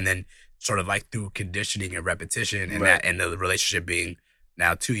middle, and then sort of like through conditioning and repetition and that, and the relationship being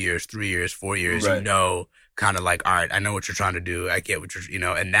now 2 years, 3 years, 4 years, you know, kind of like, all right, I know what you're trying to do. I get what you're, you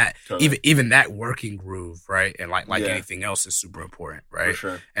know, and that even that working groove, right? And like anything else is super important, right? For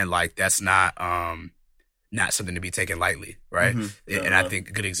sure. And like, that's not something to be taken lightly, right? And I think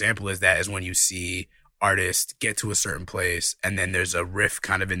a good example is when you see artists get to a certain place and then there's a rift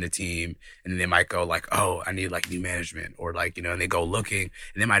kind of in the team, and then they might go like, oh, I need like new management, or like, you know, and they go looking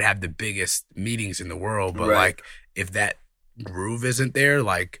and they might have the biggest meetings in the world, but like if that groove isn't there,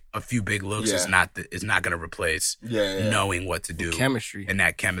 like a few big looks is not going to replace knowing what to do, chemistry and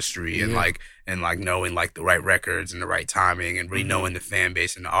that chemistry and like knowing like the right records and the right timing, and really knowing the fan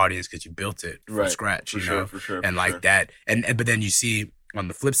base and the audience, because you built it from scratch, you know, and like that. And but then you see on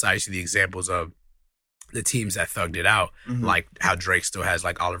the flip side, you see the examples of the teams that thugged it out, like how Drake still has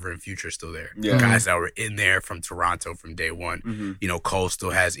like Oliver and Future still there. Guys that were in there from Toronto from day one. You know, Cole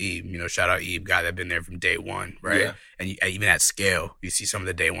still has Ebe, you know, shout out Ebe, guy that been there from day one, right? Yeah. And even at scale, you see some of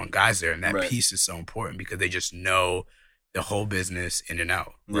the day one guys there, and that piece is so important because they just know the whole business in and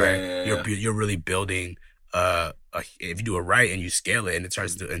out, right? You're really building if you do it right and you scale it and it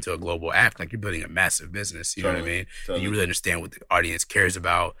turns into a global act, like you're building a massive business, you know what I mean? And you really understand what the audience cares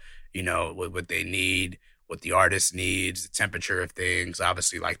about, you know, what they need, what the artist needs, the temperature of things,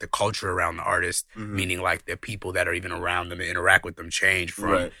 obviously like the culture around the artist, meaning like the people that are even around them and interact with them change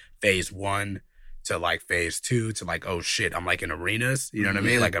from phase 1 to like phase 2 to like, oh shit, I'm like in arenas, you know what I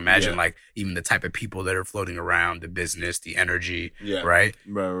mean? Like imagine like even the type of people that are floating around, the business, the energy, right?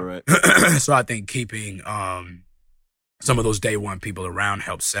 Right. So I think keeping some of those day one people around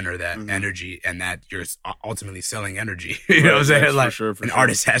helps center that energy, and that you're ultimately selling energy. You know what I'm saying? Like an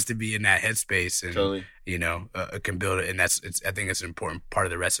artist has to be in that headspace, and you know, can build it. And I think it's an important part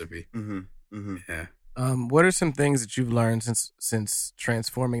of the recipe. Yeah. What are some things that you've learned since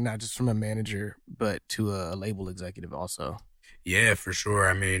transforming, not just from a manager, but to a label executive also? Yeah, for sure.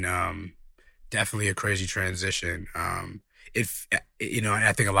 I mean, definitely a crazy transition. If you know, and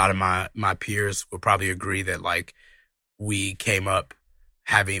I think a lot of my peers will probably agree that like, we came up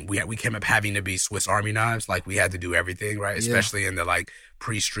having to be Swiss Army knives. Like we had to do everything, right? Especially in the like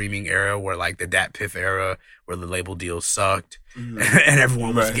pre-streaming era, where like the Dat Piff era, where the label deals sucked and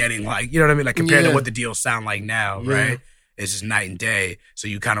everyone was getting like, you know what I mean? Like compared to what the deals sound like now, right? It's just night and day. So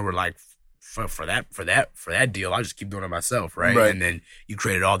you kind of were like, for that deal, I'll just keep doing it myself, right? And then you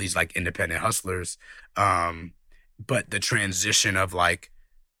created all these like independent hustlers. But the transition of like,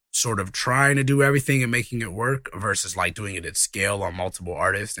 sort of trying to do everything and making it work versus like doing it at scale on multiple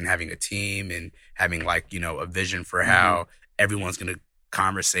artists and having a team and having like, you know, a vision for how everyone's going to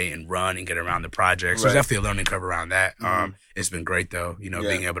conversate and run and get around the project. So there's definitely a learning curve around that. It's been great though, you know,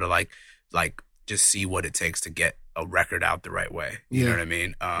 being able to like just see what it takes to get a record out the right way. You know what I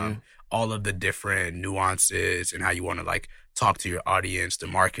mean? All of the different nuances and how you want to like talk to your audience, the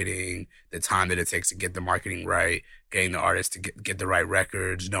marketing, the time that it takes to get the marketing right, getting the artist to get the right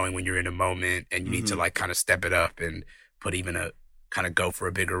records, knowing when you're in a moment and you need to like kind of step it up and put even a kind of go for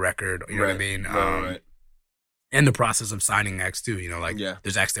a bigger record. You know what I mean? And the process of signing acts too, like Yeah.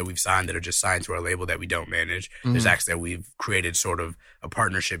 there's acts that we've signed that are just signed to our label that we don't manage. There's acts that we've created sort of a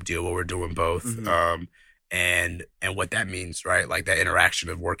partnership deal where we're doing both. And what that means, right? Like that interaction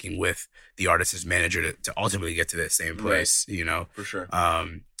of working with the artist's manager to ultimately get to that same place, For sure.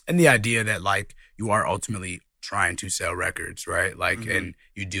 And the idea that like you are ultimately trying to sell records, right? Like, and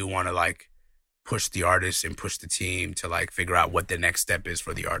you do want to like push the artist and push the team to like figure out what the next step is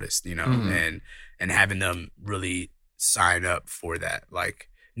for the artist, and having them really sign up for that, like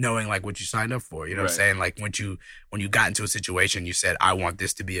knowing like what you signed up for, what I'm saying? Like when you got into a situation, you said, I want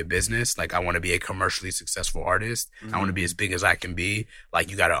this to be a business. Like I want to be a commercially successful artist. I want to be as big as I can be. Like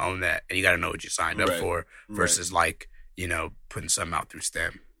you got to own that and you got to know what you signed up for versus like, putting something out through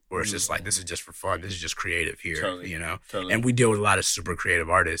STEM. Or it's just like, this is just for fun. This is just creative here, Totally. And we deal with a lot of super creative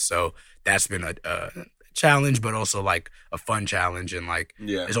artists. So that's been a challenge, but also like a fun challenge. And like,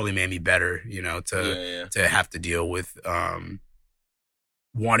 it's only made me better, to have to deal with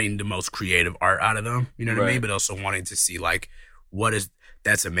wanting the most creative art out of them, you know what I mean? But also wanting to see like,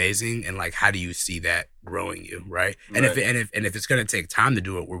 that's amazing. And like, how do you see that growing you, right? And if it's going to take time to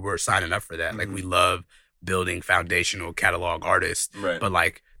do it, we're signing up for that. Like we love building foundational catalog artists, but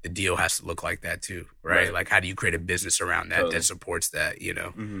like, the deal has to look like that too, right? Like, how do you create a business around that that supports that,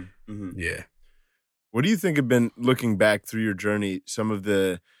 Yeah. What do you think have been, looking back through your journey, some of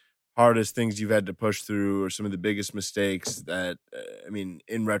the hardest things you've had to push through or some of the biggest mistakes that,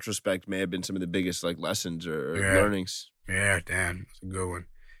 in retrospect, may have been some of the biggest like lessons or learnings? Yeah, damn. That's a good one.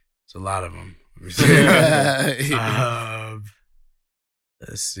 It's a lot of them.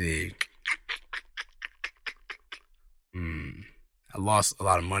 Let's see. I lost a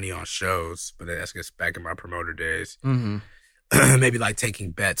lot of money on shows, but that's just back in my promoter days. Maybe like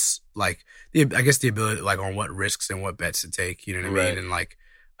taking bets, like I guess the ability, like on what risks and what bets to take. You know what I mean? And like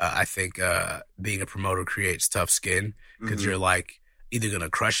I think being a promoter creates tough skin because you're like either gonna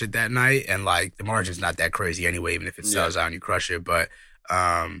crush it that night, and like the margin's not that crazy anyway, even if it sells out and you crush it, but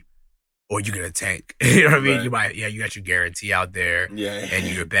or you're gonna tank. You know what I mean? You might, you got your guarantee out there, and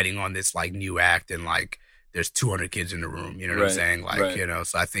you're betting on this like new act, and like there's 200 kids in the room, you know what I'm saying? Like,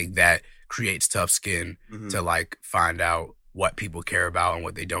 so I think that creates tough skin to like find out what people care about and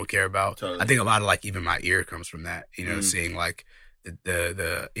what they don't care about. Totally. I think a lot of like even my ear comes from that, seeing like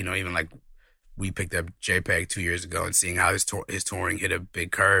the even like we picked up JPEG 2 years ago and seeing how his touring hit a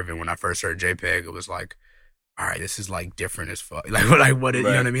big curve. And when I first heard JPEG, it was like, all right, this is like different as fuck. Like what you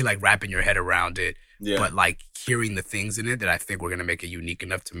know what I mean? Like wrapping your head around it, but like hearing the things in it that I think we're going to make it unique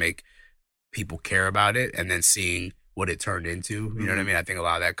enough to make people care about it, and then seeing what it turned into. You know what I mean? I think a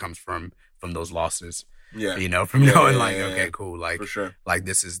lot of that comes from those losses. From knowing like, okay, cool. Like, for sure. Like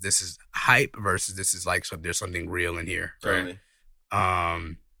this is hype versus this is like, so there's something real in here. Totally.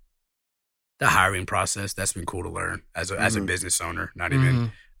 Right? The hiring process, that's been cool to learn as a business owner, not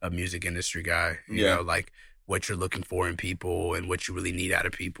even a music industry guy. You know, like what you're looking for in people and what you really need out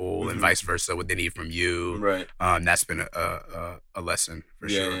of people, and vice versa, what they need from you. Right. That's been a lesson for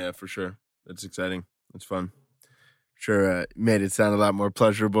sure. Yeah, for sure. That's exciting. That's fun. Sure, made it sound a lot more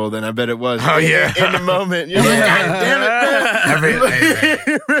pleasurable than I bet it was. Oh, yeah. In the moment. You're like, God damn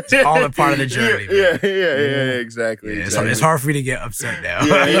it. It's all a part of the journey, man. Yeah, exactly. Yeah, exactly. It's hard for me to get upset now.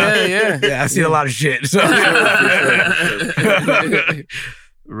 Yeah. I've seen a lot of shit. So.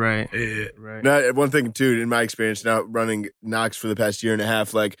 Right. Yeah. Right. Now, one thing, too, in my experience now running Knox for the past year and a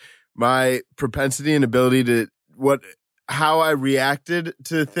half, like my propensity and ability to how I reacted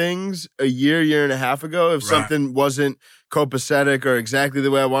to things a year and a half ago, if something wasn't copacetic or exactly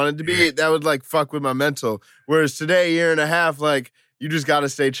the way I wanted to be, that would like fuck with my mental. Whereas today, year and a half, like you just got to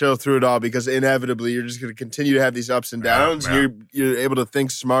stay chill through it all, because inevitably you're just going to continue to have these ups and downs. You're able to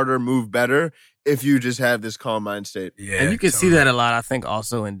think smarter, move better if you just have this calm mind state. Yeah, and you can see that a lot, I think,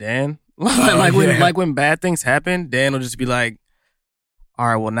 also in Dan. When bad things happen, Dan will just be like, all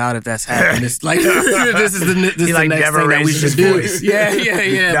right, well, now that that's happened, it's like this is the next thing that we should do. Yeah,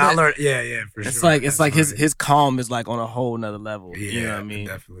 for sure. It's like his calm is like on a whole nother level. Yeah, you know what I mean?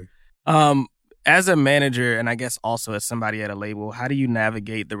 Definitely. As a manager, and I guess also as somebody at a label, how do you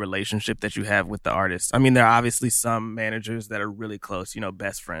navigate the relationship that you have with the artist? I mean, there are obviously some managers that are really close,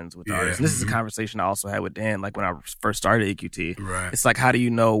 best friends with the artists. And this is a conversation I also had with Dan, like when I first started EQT. Right. It's like, how do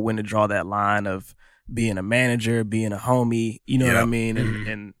you know when to draw that line of being a manager, being a homie, you know what I mean?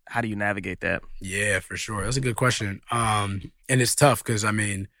 And how do you navigate that? Yeah, for sure. That's a good question. And it's tough because, I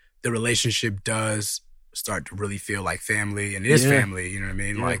mean, the relationship does start to really feel like family, and it is family, you know what I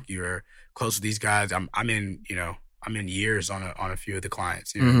mean? Yeah. Like you're close to these guys. I'm in years on a few of the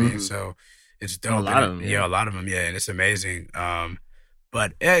clients, you know what I mean? So it's dope. A lot of them. Yeah, a lot of them. Yeah. And it's amazing.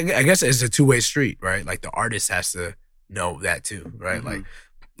 But I guess it's a two-way street, right? Like the artist has to know that too, right?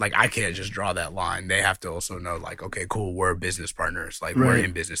 Like I can't just draw that line. They have to also know, like, okay, cool, we're business partners. Like we're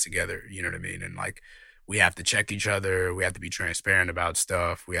in business together. You know what I mean? And like we have to check each other. We have to be transparent about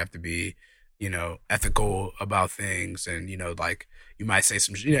stuff. We have to be, ethical about things. And like you might say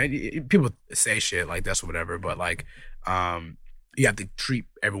some, people say shit like that's whatever. But like, you have to treat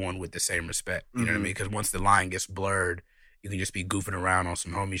everyone with the same respect. You know what I mean? Because once the line gets blurred, you can just be goofing around on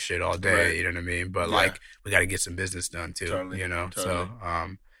some homie shit all day. Right. You know what I mean? But like, we got to get some business done too. Totally. Totally. So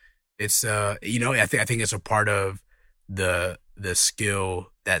it's I think it's a part of the skill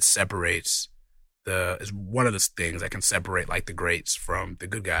that separates is one of the things that can separate like the greats from the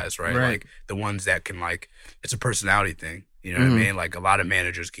good guys, right? Like the ones that can like, it's a personality thing. You know what I mean? Like a lot of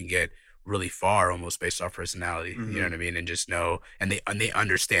managers can get really far almost based off personality. You know what I mean? And just know, and they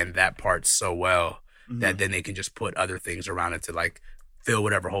understand that part so well. That then they can just put other things around it to like fill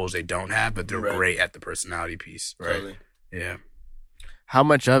whatever holes they don't have, but they're great at the personality piece. Right. Totally. Yeah. How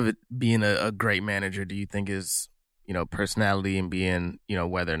much of it being a great manager do you think is, personality and being,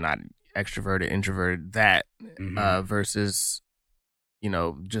 whether or not extroverted, introverted, that versus,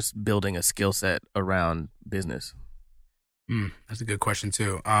 just building a skill set around business? That's a good question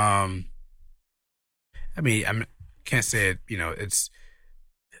too. I mean, I can't say it, it's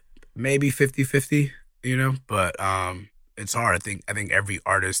maybe 50-50. But it's hard. I think every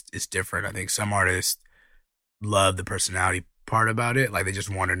artist is different. I think some artists love the personality part about it. Like they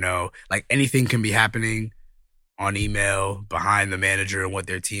just want to know, like anything can be happening on email behind the manager and what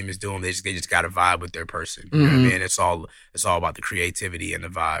their team is doing. They just got to vibe with their person. You know what I mean? It's all about the creativity and the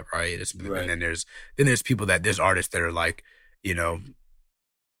vibe, right? And then there's people there's artists that are like,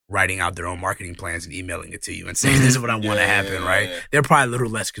 writing out their own marketing plans and emailing it to you and saying, this is what I want to happen, right? They're probably a little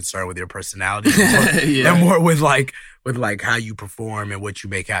less concerned with your personality. They're more with like how you perform and what you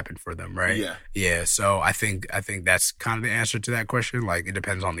make happen for them, right? Yeah. So I think that's kind of the answer to that question. Like it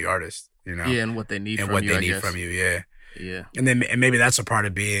depends on the artist, Yeah, and what they need from you. Yeah. Yeah. And maybe that's a part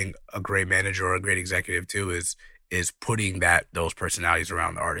of being a great manager or a great executive too, is putting those personalities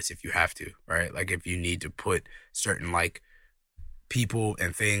around the artist if you have to, right? Like if you need to put certain like people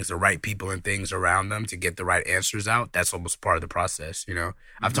and things, the right people and things around them to get the right answers out, that's almost part of the process,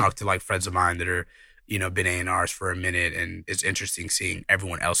 I've talked to like friends of mine that are, been A&Rs for a minute, and it's interesting seeing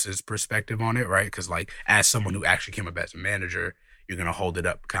everyone else's perspective on it, right? Because like as someone who actually came up as a manager, you're going to hold it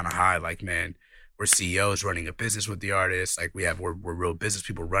up kind of high, like, man, we're CEOs running a business with the artists. Like we're real business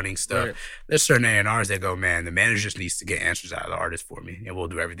people running stuff. Right. There's certain A&Rs that go, man, the manager just needs to get answers out of the artist for me, and we'll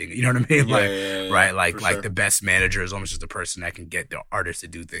do everything. You know what I mean? Right? Like the best manager is almost just the person that can get the artist to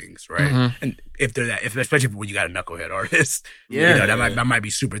do things, right? And if they're especially when you got a knucklehead artist, that might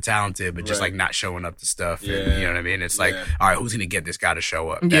be super talented, but just like not showing up to stuff. And, you know what I mean? It's like, all right, who's gonna get this guy to show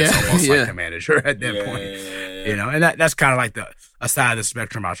up? That's almost like the manager at that point. And that's kind of like a side of the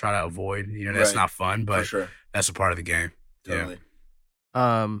spectrum I try to avoid. That's not fun, but that's a part of the game. Totally.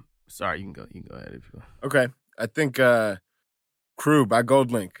 Sorry, you can go ahead if you want. Okay. I think Crew by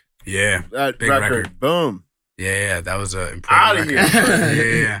GoldLink. Yeah. That big record. Boom. Yeah, that was an important Out of record.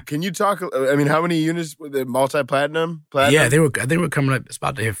 here. Yeah. Can you talk, I mean, how many units were the multi-platinum? Yeah, they were coming up, it's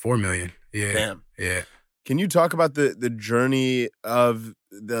about to hit 4 million. Yeah. Damn. Yeah. Can you talk about the journey of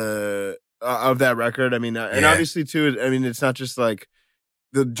that record? I mean, and obviously too, I mean, it's not just like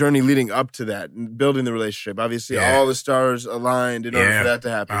the journey leading up to that and building the relationship. Obviously, all the stars aligned in order for that to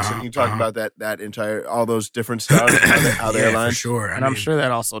happen. So can you talk about that entire, all those different stars, how they aligned? For sure. And I'm sure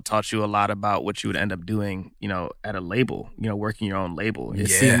that also taught you a lot about what you would end up doing, at a label, working your own label.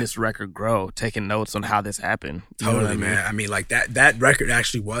 Seeing this record grow, taking notes on how this happened. Totally, man. I mean, like that record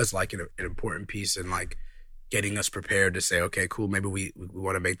actually was like an important piece in like getting us prepared to say, okay, cool, maybe we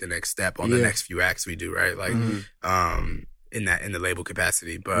want to make the next step on the next few acts we do, right? Like, in the label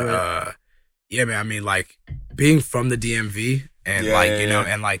capacity. But yeah, man, I mean, like being from the DMV and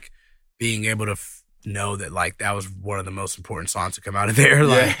and like being able to know that like that was one of the most important songs to come out of there.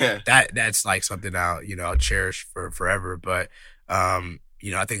 Like that's like something I'll cherish for forever. But I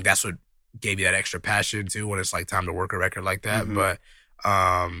think that's what gave you that extra passion too when it's like time to work a record like that. But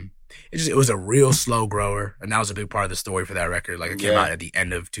it was a real slow grower, and that was a big part of the story for that record. Like it came out at the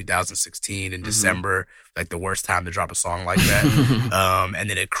end of 2016 in December, like the worst time to drop a song like that. And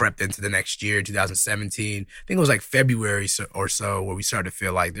then it crept into the next year, 2017. I think it was like February or so where we started to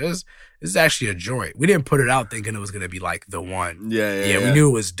feel like this is actually a joint. We didn't put it out thinking it was gonna be like the one. We knew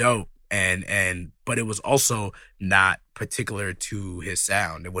it was dope, but it was also not particular to his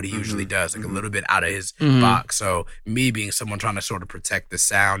sound and what he usually does, like a little bit out of his box. So me being someone trying to sort of protect the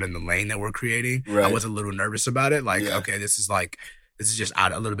sound and the lane that we're creating, I was a little nervous about it. Like, okay, this is this is just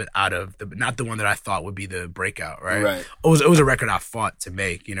a little bit out of not the one that I thought would be the breakout, right? Right. It was a record I fought to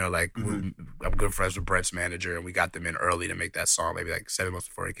make, you know, like I'm good friends with Brent's manager, and we got them in early to make that song, maybe like 7 months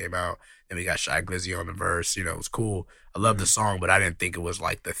before it came out. Then we got Shy Glizzy on the verse, you know, it was cool. I love the song, but I didn't think it was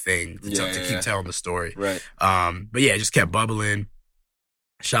like the thing to keep telling the story. Right. But yeah, it just kept bubbling.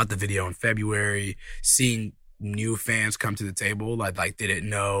 Shot the video in February, seeing new fans come to the table, like didn't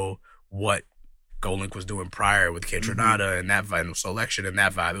know what GoldLink was doing prior with Kaytranada and that vibe, and Selection and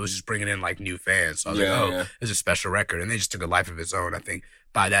that vibe. It was just bringing in like new fans. So I was it's a special record, and they just took a life of its own. I think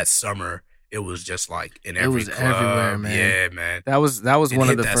by that summer, it was just like in every club. Everywhere, man. Yeah, man. That was one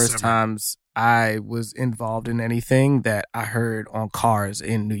of the first summer. times I was involved in anything that I heard on cars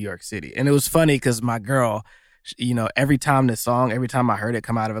in New York City. And it was funny because my girl, you know, every time I heard it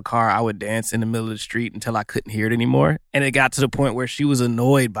come out of a car, I would dance in the middle of the street until I couldn't hear it anymore. And it got to the point where she was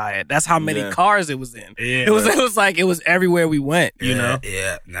annoyed by it. That's how many cars it was in. Yeah. It was like it was everywhere we went, you know?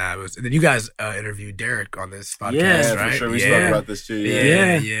 Yeah. Nah, it was. And then you guys interviewed Derek on this podcast, Yeah, right? for sure. We spoke about this too.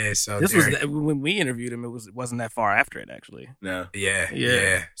 Yeah. So This Derek, was when we interviewed him. It wasn't that far after it, actually. No.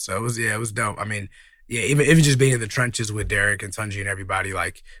 Yeah. So it was dope. I mean, yeah, even just being in the trenches with Derek and Tunji and everybody,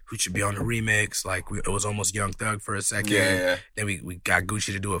 like, who should be on the remix? Like, it was almost Young Thug for a second. Yeah. Then we got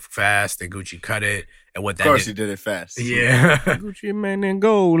Gucci to do it fast. Then Gucci cut it. And what that Of course, did, he did it fast. Yeah. Gucci Man and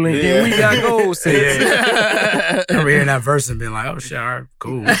GoldLink, Yeah. and we got gold. I remember hearing that verse and being like, oh, shit, all right,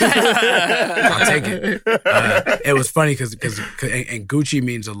 cool. I'll take it. It was funny because Gucci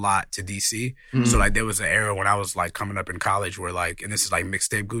means a lot to DC. So, like, there was an era when I was, like, coming up in college where, like, and this is, like,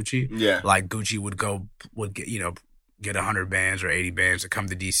 mixtape Gucci. Yeah. Like, Gucci would get 100 bands or 80 bands to come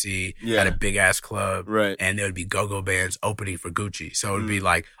to DC at a big ass club, Right. and there would be go-go bands opening for Gucci. So it would be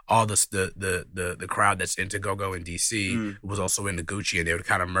like all the crowd that's into go-go in DC was also into Gucci, and they would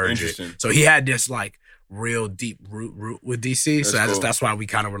kind of merge it. Interesting. So he had this like real deep root with DC. So that's why we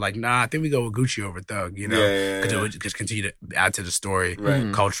kind of were like, nah, I think we go with Gucci over Thug, you know, because it would just continue to add to the story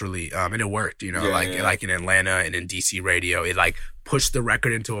culturally, and it worked, you know, like in Atlanta and in DC radio, it like pushed the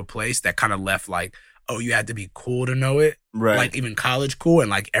record into a place that kind of left like, oh, you had to be cool to know it. Right. Like even college cool, and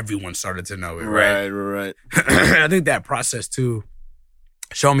like everyone started to know it, right? Right. I think that process too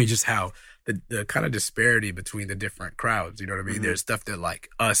showed me just how the kind of disparity between the different crowds, you know what I mean? There's stuff that like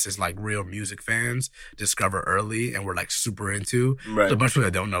us as like real music fans discover early and we're like super into. Right. So a bunch of people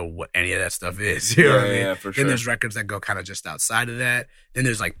that don't know what any of that stuff is. You know what I mean? Yeah, for sure. Then there's records that go kind of just outside of that. Then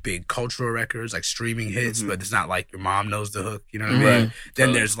there's like big cultural records, like streaming hits, but it's not like your mom knows the hook, you know what I mean? Right.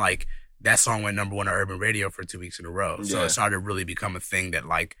 Then there's like that song went number one on urban radio for 2 weeks in a row. So Yeah. it started to really become a thing that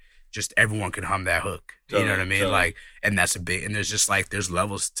like just everyone could hum that hook. Totally, You know what I mean? totally. Like, and that's a big, and there's just like, there's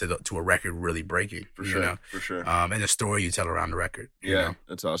levels to a record really breaking. For you sure. know? For sure. And the story you tell around the record. you Yeah, know?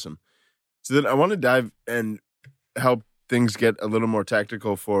 that's awesome. So then I want to dive and help things get a little more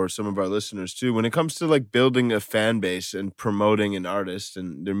tactical for some of our listeners too. When it comes to like building a fan base and promoting an artist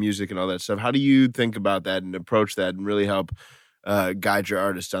and their music and all that stuff, how do you think about that and approach that and really help guide your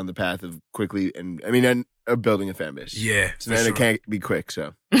artist down the path of quickly of building a fan base? Yeah. So for then sure. it can't be quick.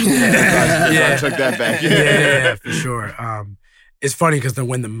 So Yeah. I took that back. Yeah, for sure. It's funny because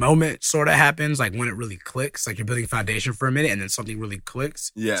when the moment sort of happens, like when it really clicks, like you're building a foundation for a minute and then something really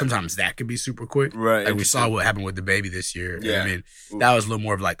clicks. Yeah. Sometimes that can be super quick. Right. Like we saw what happened with the baby this year. Yeah. I mean, that was a little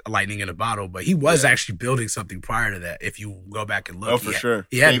more of like a lightning in a bottle, but he was actually building something prior to that. If you go back and look. Oh, for sure.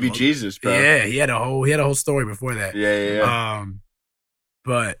 He had Baby Jesus, bro. Yeah, he had a whole story before that. Yeah.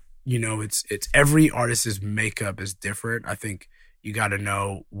 But you know, it's every artist's makeup is different. I think you got to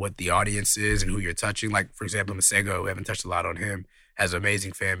know what the audience is and who you're touching. Like for example, Masego, we haven't touched a lot on him, has an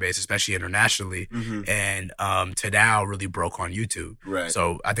amazing fan base, especially internationally. And Tadao really broke on YouTube. Right.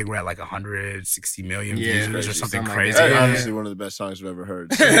 So I think we're at like 160 million Yeah, views or crazy, something something like crazy. that. That's Yeah. honestly one of the best songs I've ever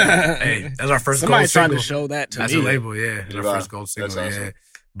heard. Hey, that's our first Somebody gold trying single. to show that to That's me. a label, yeah. It's our Wow. first gold single, That's yeah.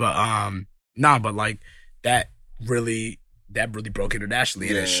 awesome. But but like that really broke internationally,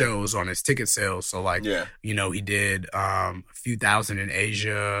 and Yeah. it shows on his ticket sales. So like, Yeah. you know, he did a few thousand in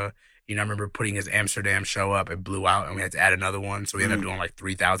Asia. You know, I remember putting his Amsterdam show up, it blew out, and we had to add another one. So we ended up doing like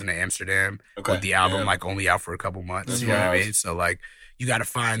 3,000 in Amsterdam Okay. with the album Yeah. like only out for a couple months. That's You know what I wild. mean? So like, you got to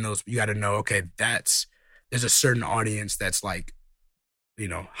find those. You got to know, okay, there's a certain audience that's like, you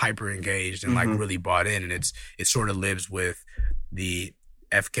know, hyper engaged and like really bought in, and it sort of lives with the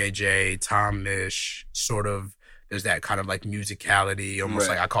FKJ, Tom Misch, sort of there's that kind of like musicality, almost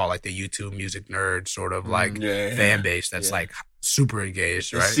Right. like I call it like the YouTube music nerd sort of like Yeah. fan base that's like super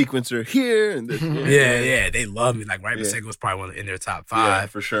engaged, The right? sequencer here and this. Yeah, they love me. Like, right, Yeah. Masego's probably one in their top Yeah,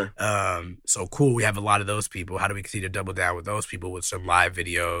 5. for sure. So cool. We have a lot of those people. How do we continue to double down with those people with some live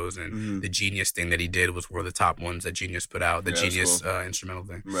videos? And Mhm. the Genius thing that he did was one of the top ones that Genius put out. The Yeah, that's Genius cool. instrumental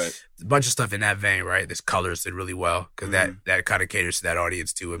thing. Right. A bunch of stuff in that vein, right? This Colors did really well because that kind of caters to that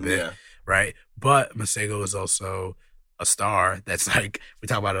audience too a bit, Yeah. right? But Masego is also a star that's like, we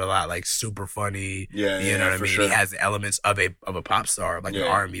talk about it a lot, like super funny. Yeah, You yeah, know what I for mean? sure. He has the elements of a pop star, like an Yeah.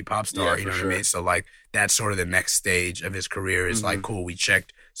 R&B pop star. Yeah, You know for what I sure. mean? So like that's sort of the next stage of his career. Is like, Mhm. cool, we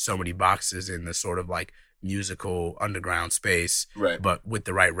checked so many boxes in the sort of like musical underground space, Right. but with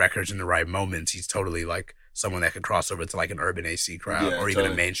the right records and the right moments, he's totally like someone that could cross over to like an urban AC crowd Yeah, or even a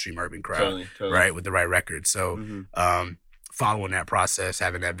totally. mainstream urban crowd, Totally. right? With the right records. So, Mhm. following that process,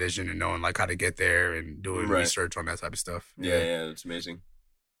 having that vision and knowing like how to get there and doing Right. research on that type of stuff. Yeah, that's amazing.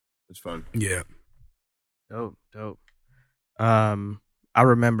 It's fun. Yeah. Dope. I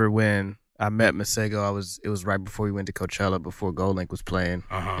remember when I met Masego. It was right before we went to Coachella, before GoldLink was playing,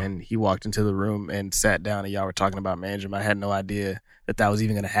 Uh-huh. and he walked into the room and sat down, and y'all were talking about management. I had no idea that was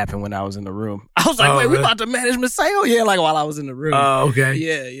even going to happen when I was in the room. I was like, Oh, "Wait, we really? about to manage Masego?" Yeah, like while I was in the room. Oh, okay.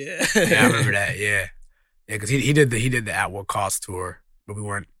 yeah. Yeah, I remember that. Yeah, because he did the At What Cost tour, but we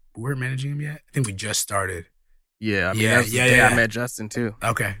weren't managing him yet. I think we just started. Yeah, I mean, Yeah, that was the yeah, day yeah. I met Justin too.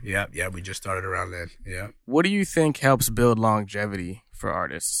 Okay, yeah, we just started around then. Yeah. What do you think helps build longevity for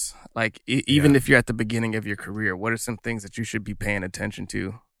artists? Like, even if you're at the beginning of your career, what are some things that you should be paying attention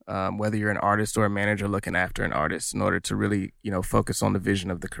to? Whether you're an artist or a manager looking after an artist, in order to really, focus on the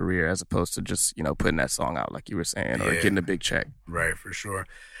vision of the career as opposed to just, putting that song out like you were saying or Yeah. getting a big check. Right, for sure.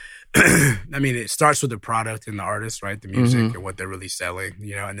 I mean, it starts with the product and the artist, right? The music Mhm. and what they're really selling,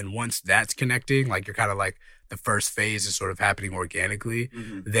 and then once that's connecting, like you're kind of like the first phase is sort of happening organically.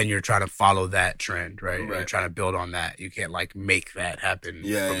 Mhm. Then you're trying to follow that trend, right? You're Right. trying to build on that. You can't like make that happen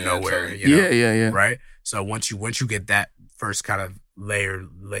Yeah, from yeah, nowhere. totally. You know? Yeah. Right. So once you get that first kind of layer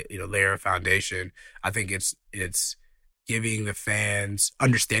of foundation, I think it's giving the fans,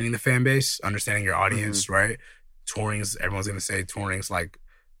 understanding the fan base, understanding your audience, right? Touring's, everyone's gonna say touring's like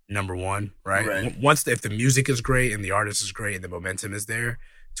number one, right? Right. If the music is great and the artist is great and the momentum is there,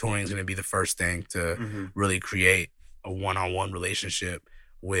 touring's gonna be the first thing to Mhm. really create a one-on-one relationship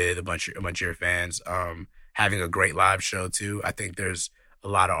with a bunch of your fans. Having a great live show too. I think there's a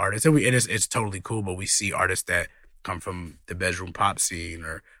lot of artists, and it's totally cool. But we see artists that come from the bedroom pop scene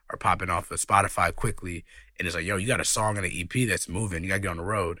or are popping off of Spotify quickly, and it's like, yo, you got a song and an EP that's moving. You got to get on the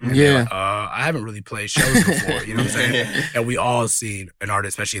road. And they're Yeah. like, I haven't really played shows before. You know what I'm saying? Yeah. And we all seen an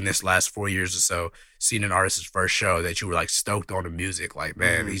artist, especially in this last 4 years or so, seen an artist's first show that you were like stoked on the music. Like,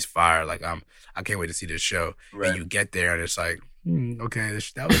 man, he's fire. Like, I can't wait to see this show. Right. And you get there and it's like, okay,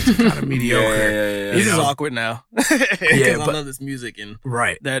 that was kind of mediocre. Yeah. This You is know? awkward now. Yeah, I but- love this music, and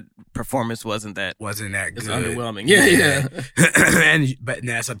Right. that performance wasn't that. Wasn't that It's good. underwhelming. Yeah. But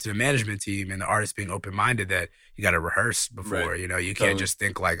that's up to the management team and the artist being open minded that you got to rehearse before. Right. You can't Totally. just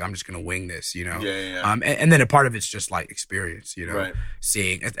think like I'm just gonna wing this. Yeah. And then a part of it's just like experience. Right.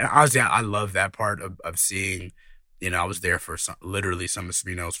 Seeing. And honestly, I love that part of seeing. I was there for literally some of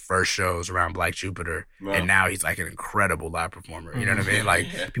Sabino's first shows around Black Jupiter, Wow. and now he's like an incredible live performer. You know what I mean?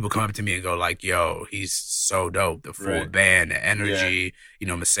 Like Yeah. people come up to me and go like, "Yo, he's so dope." The full Right. band, the energy.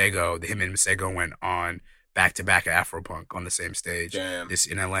 Masego. Him and Masego went on back to back at Afropunk on the same stage. Damn. This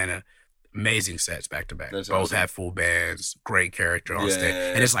in Atlanta. Amazing sets back to back. That's Both awesome. had full bands, great character on Yeah, stage. yeah,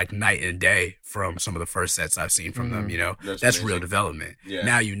 yeah. And it's like night and day from some of the first sets I've seen from them, That's real amazing. development. Yeah.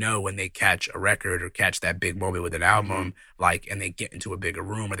 Now when they catch a record or catch that big moment with an album, like, and they get into a bigger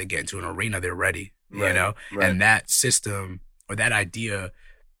room or they get into an arena, they're ready, Right, right. And that system or that idea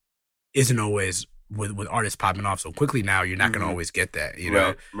isn't always with artists popping off so quickly now, you're not going to always get that,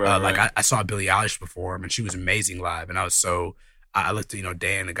 Right. Like I saw Billie Eilish perform and she was amazing live. And I looked at,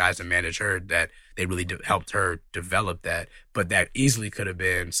 Dan, the guys that manage her, that they really helped her develop that. But that easily could have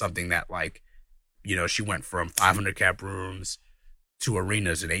been something that like, she went from 500 cap rooms to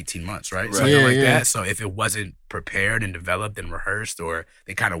arenas in 18 months, right? Right. Something Yeah, like yeah. that. So if it wasn't prepared and developed and rehearsed, or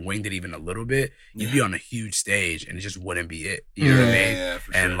they kind of winged it even a little bit, you'd be on a huge stage and it just wouldn't be it. You know what I mean? Yeah,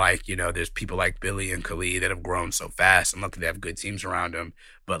 for And sure. like, there's people like Billy and Khalid that have grown so fast. I'm lucky they have good teams around them,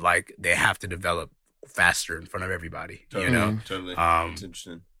 but like they have to develop faster in front of everybody, Totally. It's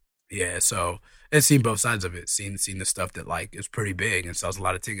interesting. Yeah, so and seen both sides of it. Seen the stuff that like is pretty big and sells a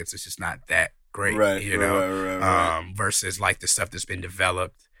lot of tickets. It's just not that great, Right. Versus like the stuff that's been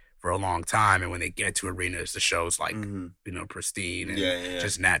developed for a long time. And when they get to arenas, the show's like, pristine and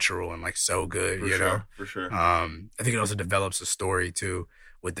just natural and like so good, For sure. I think it also develops a story too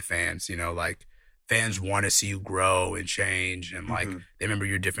with the fans, like fans want to see you grow and change. And like, they remember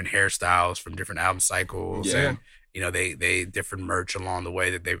your different hairstyles from different album cycles. And, they different merch along the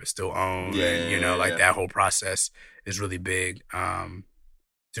way that they would still own. That whole process is really big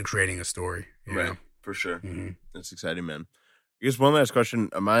to creating a story. You know? For sure. That's exciting, man. I guess one last question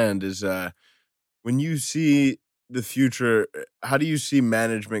on my end is when you see the future, how do you see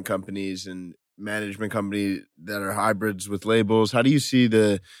management companies that are hybrids with labels? How do you see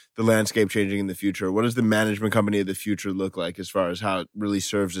the landscape changing in the future? What does the management company of the future look like as far as how it really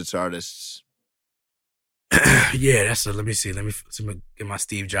serves its artists? Let me see. Let me get my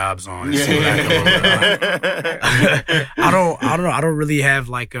Steve Jobs on. I don't know. I don't really have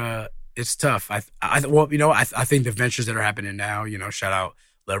like it's tough. I think the ventures that are happening now, shout out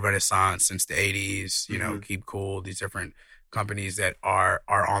Le Renaissance since the 80s, Keep Cool, these different companies that are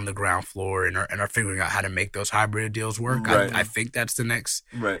on the ground floor and are figuring out how to make those hybrid deals work. Right. I think that's the next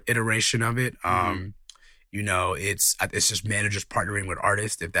iteration of it. It's just managers partnering with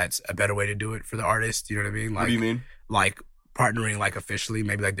artists, if that's a better way to do it for the artist. You know what I mean? Like, what do you mean? Like partnering like officially,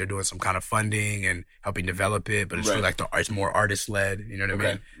 maybe like they're doing some kind of funding and helping develop it, but it's really like it's more artist led. You know what I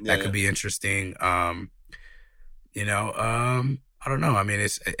mean? That could be interesting. I don't know. I mean,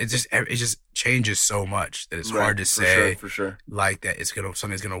 it just changes so much that it's hard to say for sure. Like that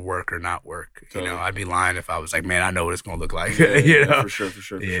something's gonna work or not work. Totally. I'd be lying if I was like, man, I know what it's gonna look like. For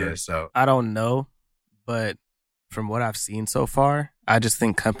sure. So I don't know, but from what I've seen so far, I just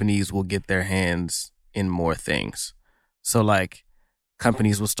think companies will get their hands in more things. So like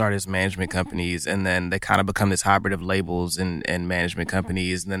companies will start as management companies and then they kind of become this hybrid of labels and management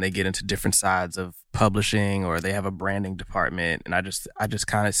companies. And then they get into different sides of publishing or they have a branding department. And I just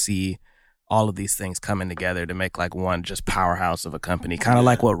kind of see all of these things coming together to make like one just powerhouse of a company. Kind of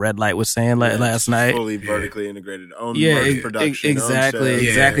like what Red Light was saying last night. Fully vertically integrated, own merch production. Exactly.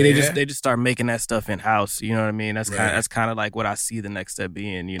 They just start making that stuff in house. You know what I mean? That's kind of like what I see the next step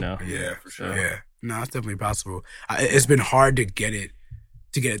being. Yeah, for sure. Yeah, no, it's definitely possible. It's been hard to get it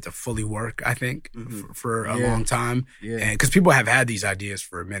to fully work, I think, for a long time. Yeah. And because people have had these ideas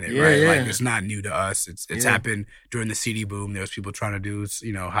for a minute, right? Yeah. Like, it's not new to us. It's happened during the CD boom. There was people trying to do,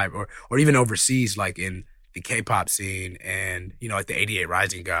 hype, or even overseas, like in the K-pop scene and, like the 88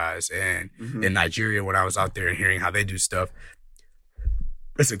 Rising guys and in Nigeria when I was out there and hearing how they do stuff.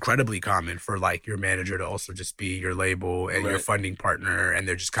 It's incredibly common for like your manager to also just be your label and your funding partner, and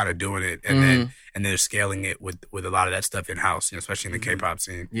they're just kind of doing it, and then they're scaling it with a lot of that stuff in house, especially in the K-pop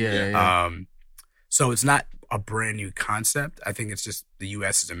scene. So it's not a brand new concept. I think it's just the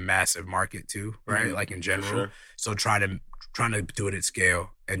U.S. is a massive market too, right? Like in general. Sure. So trying to do it at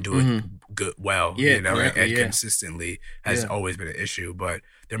scale and do it and consistently has always been an issue, but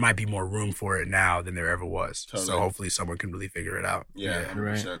there might be more room for it now than there ever was. Totally. So hopefully someone can really figure it out.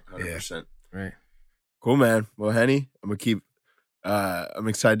 100%. Right. Cool, man. Well, Henny, I'm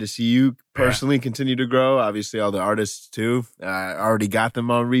excited to see you personally continue to grow. Obviously, all the artists too. I already got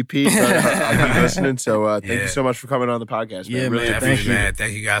them on repeat. So I'll be listening. So thank you so much for coming on the podcast, man. Yeah, really thank you, man.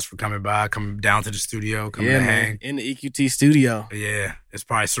 Thank you guys for coming by, coming down to the studio, coming to hang in the EQT studio. Yeah, it's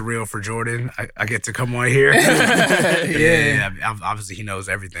probably surreal for Jordan. I get to come on here. Obviously, he knows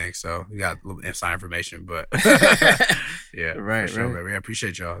everything, so we got a little inside information. But right. Man. We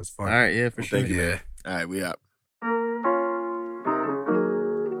appreciate y'all. It's fun. All right, for sure. Thank you, man. All right, we up.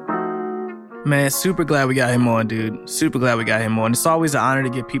 Man, super glad we got him on, dude. Super glad we got him on. It's always an honor to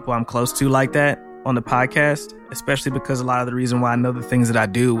get people I'm close to like that on the podcast, especially because a lot of the reason why I know the things that I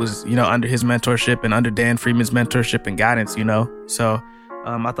do was, under his mentorship and under Dan Freeman's mentorship and guidance, So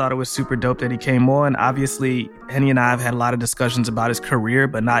I thought it was super dope that he came on. Obviously, Henny and I have had a lot of discussions about his career,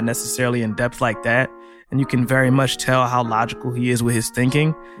 but not necessarily in depth like that. And you can very much tell how logical he is with his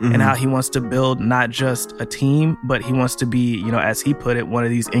thinking and how he wants to build not just a team, but he wants to be, as he put it, one of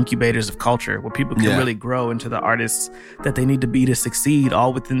these incubators of culture where people can really grow into the artists that they need to be to succeed,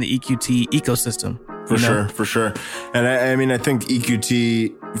 all within the EQT ecosystem. For sure. And I think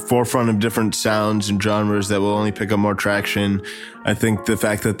EQT, forefront of different sounds and genres that will only pick up more traction. I think the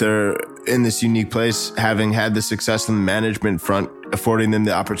fact that they're in this unique place, having had the success in the management front, affording them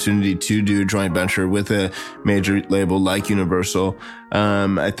the opportunity to do a joint venture with a major label like Universal.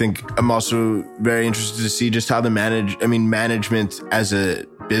 I think I'm also very interested to see just how the management as a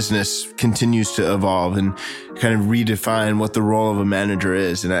business continues to evolve and kind of redefine what the role of a manager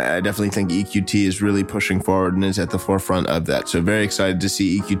is. And I definitely think EQT is really pushing forward and is at the forefront of that. So very excited to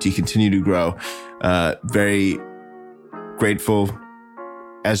see EQT continue to grow. Very grateful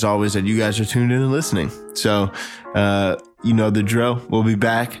as always, that you guys are tuned in and listening. So, you know the drill. We'll be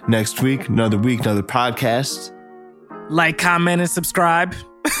back next week, another podcast. Like, comment, and subscribe.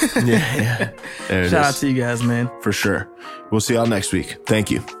 Yeah. There it Shout is. out to you guys, man. For sure. We'll see y'all next week. Thank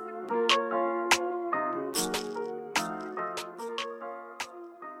you.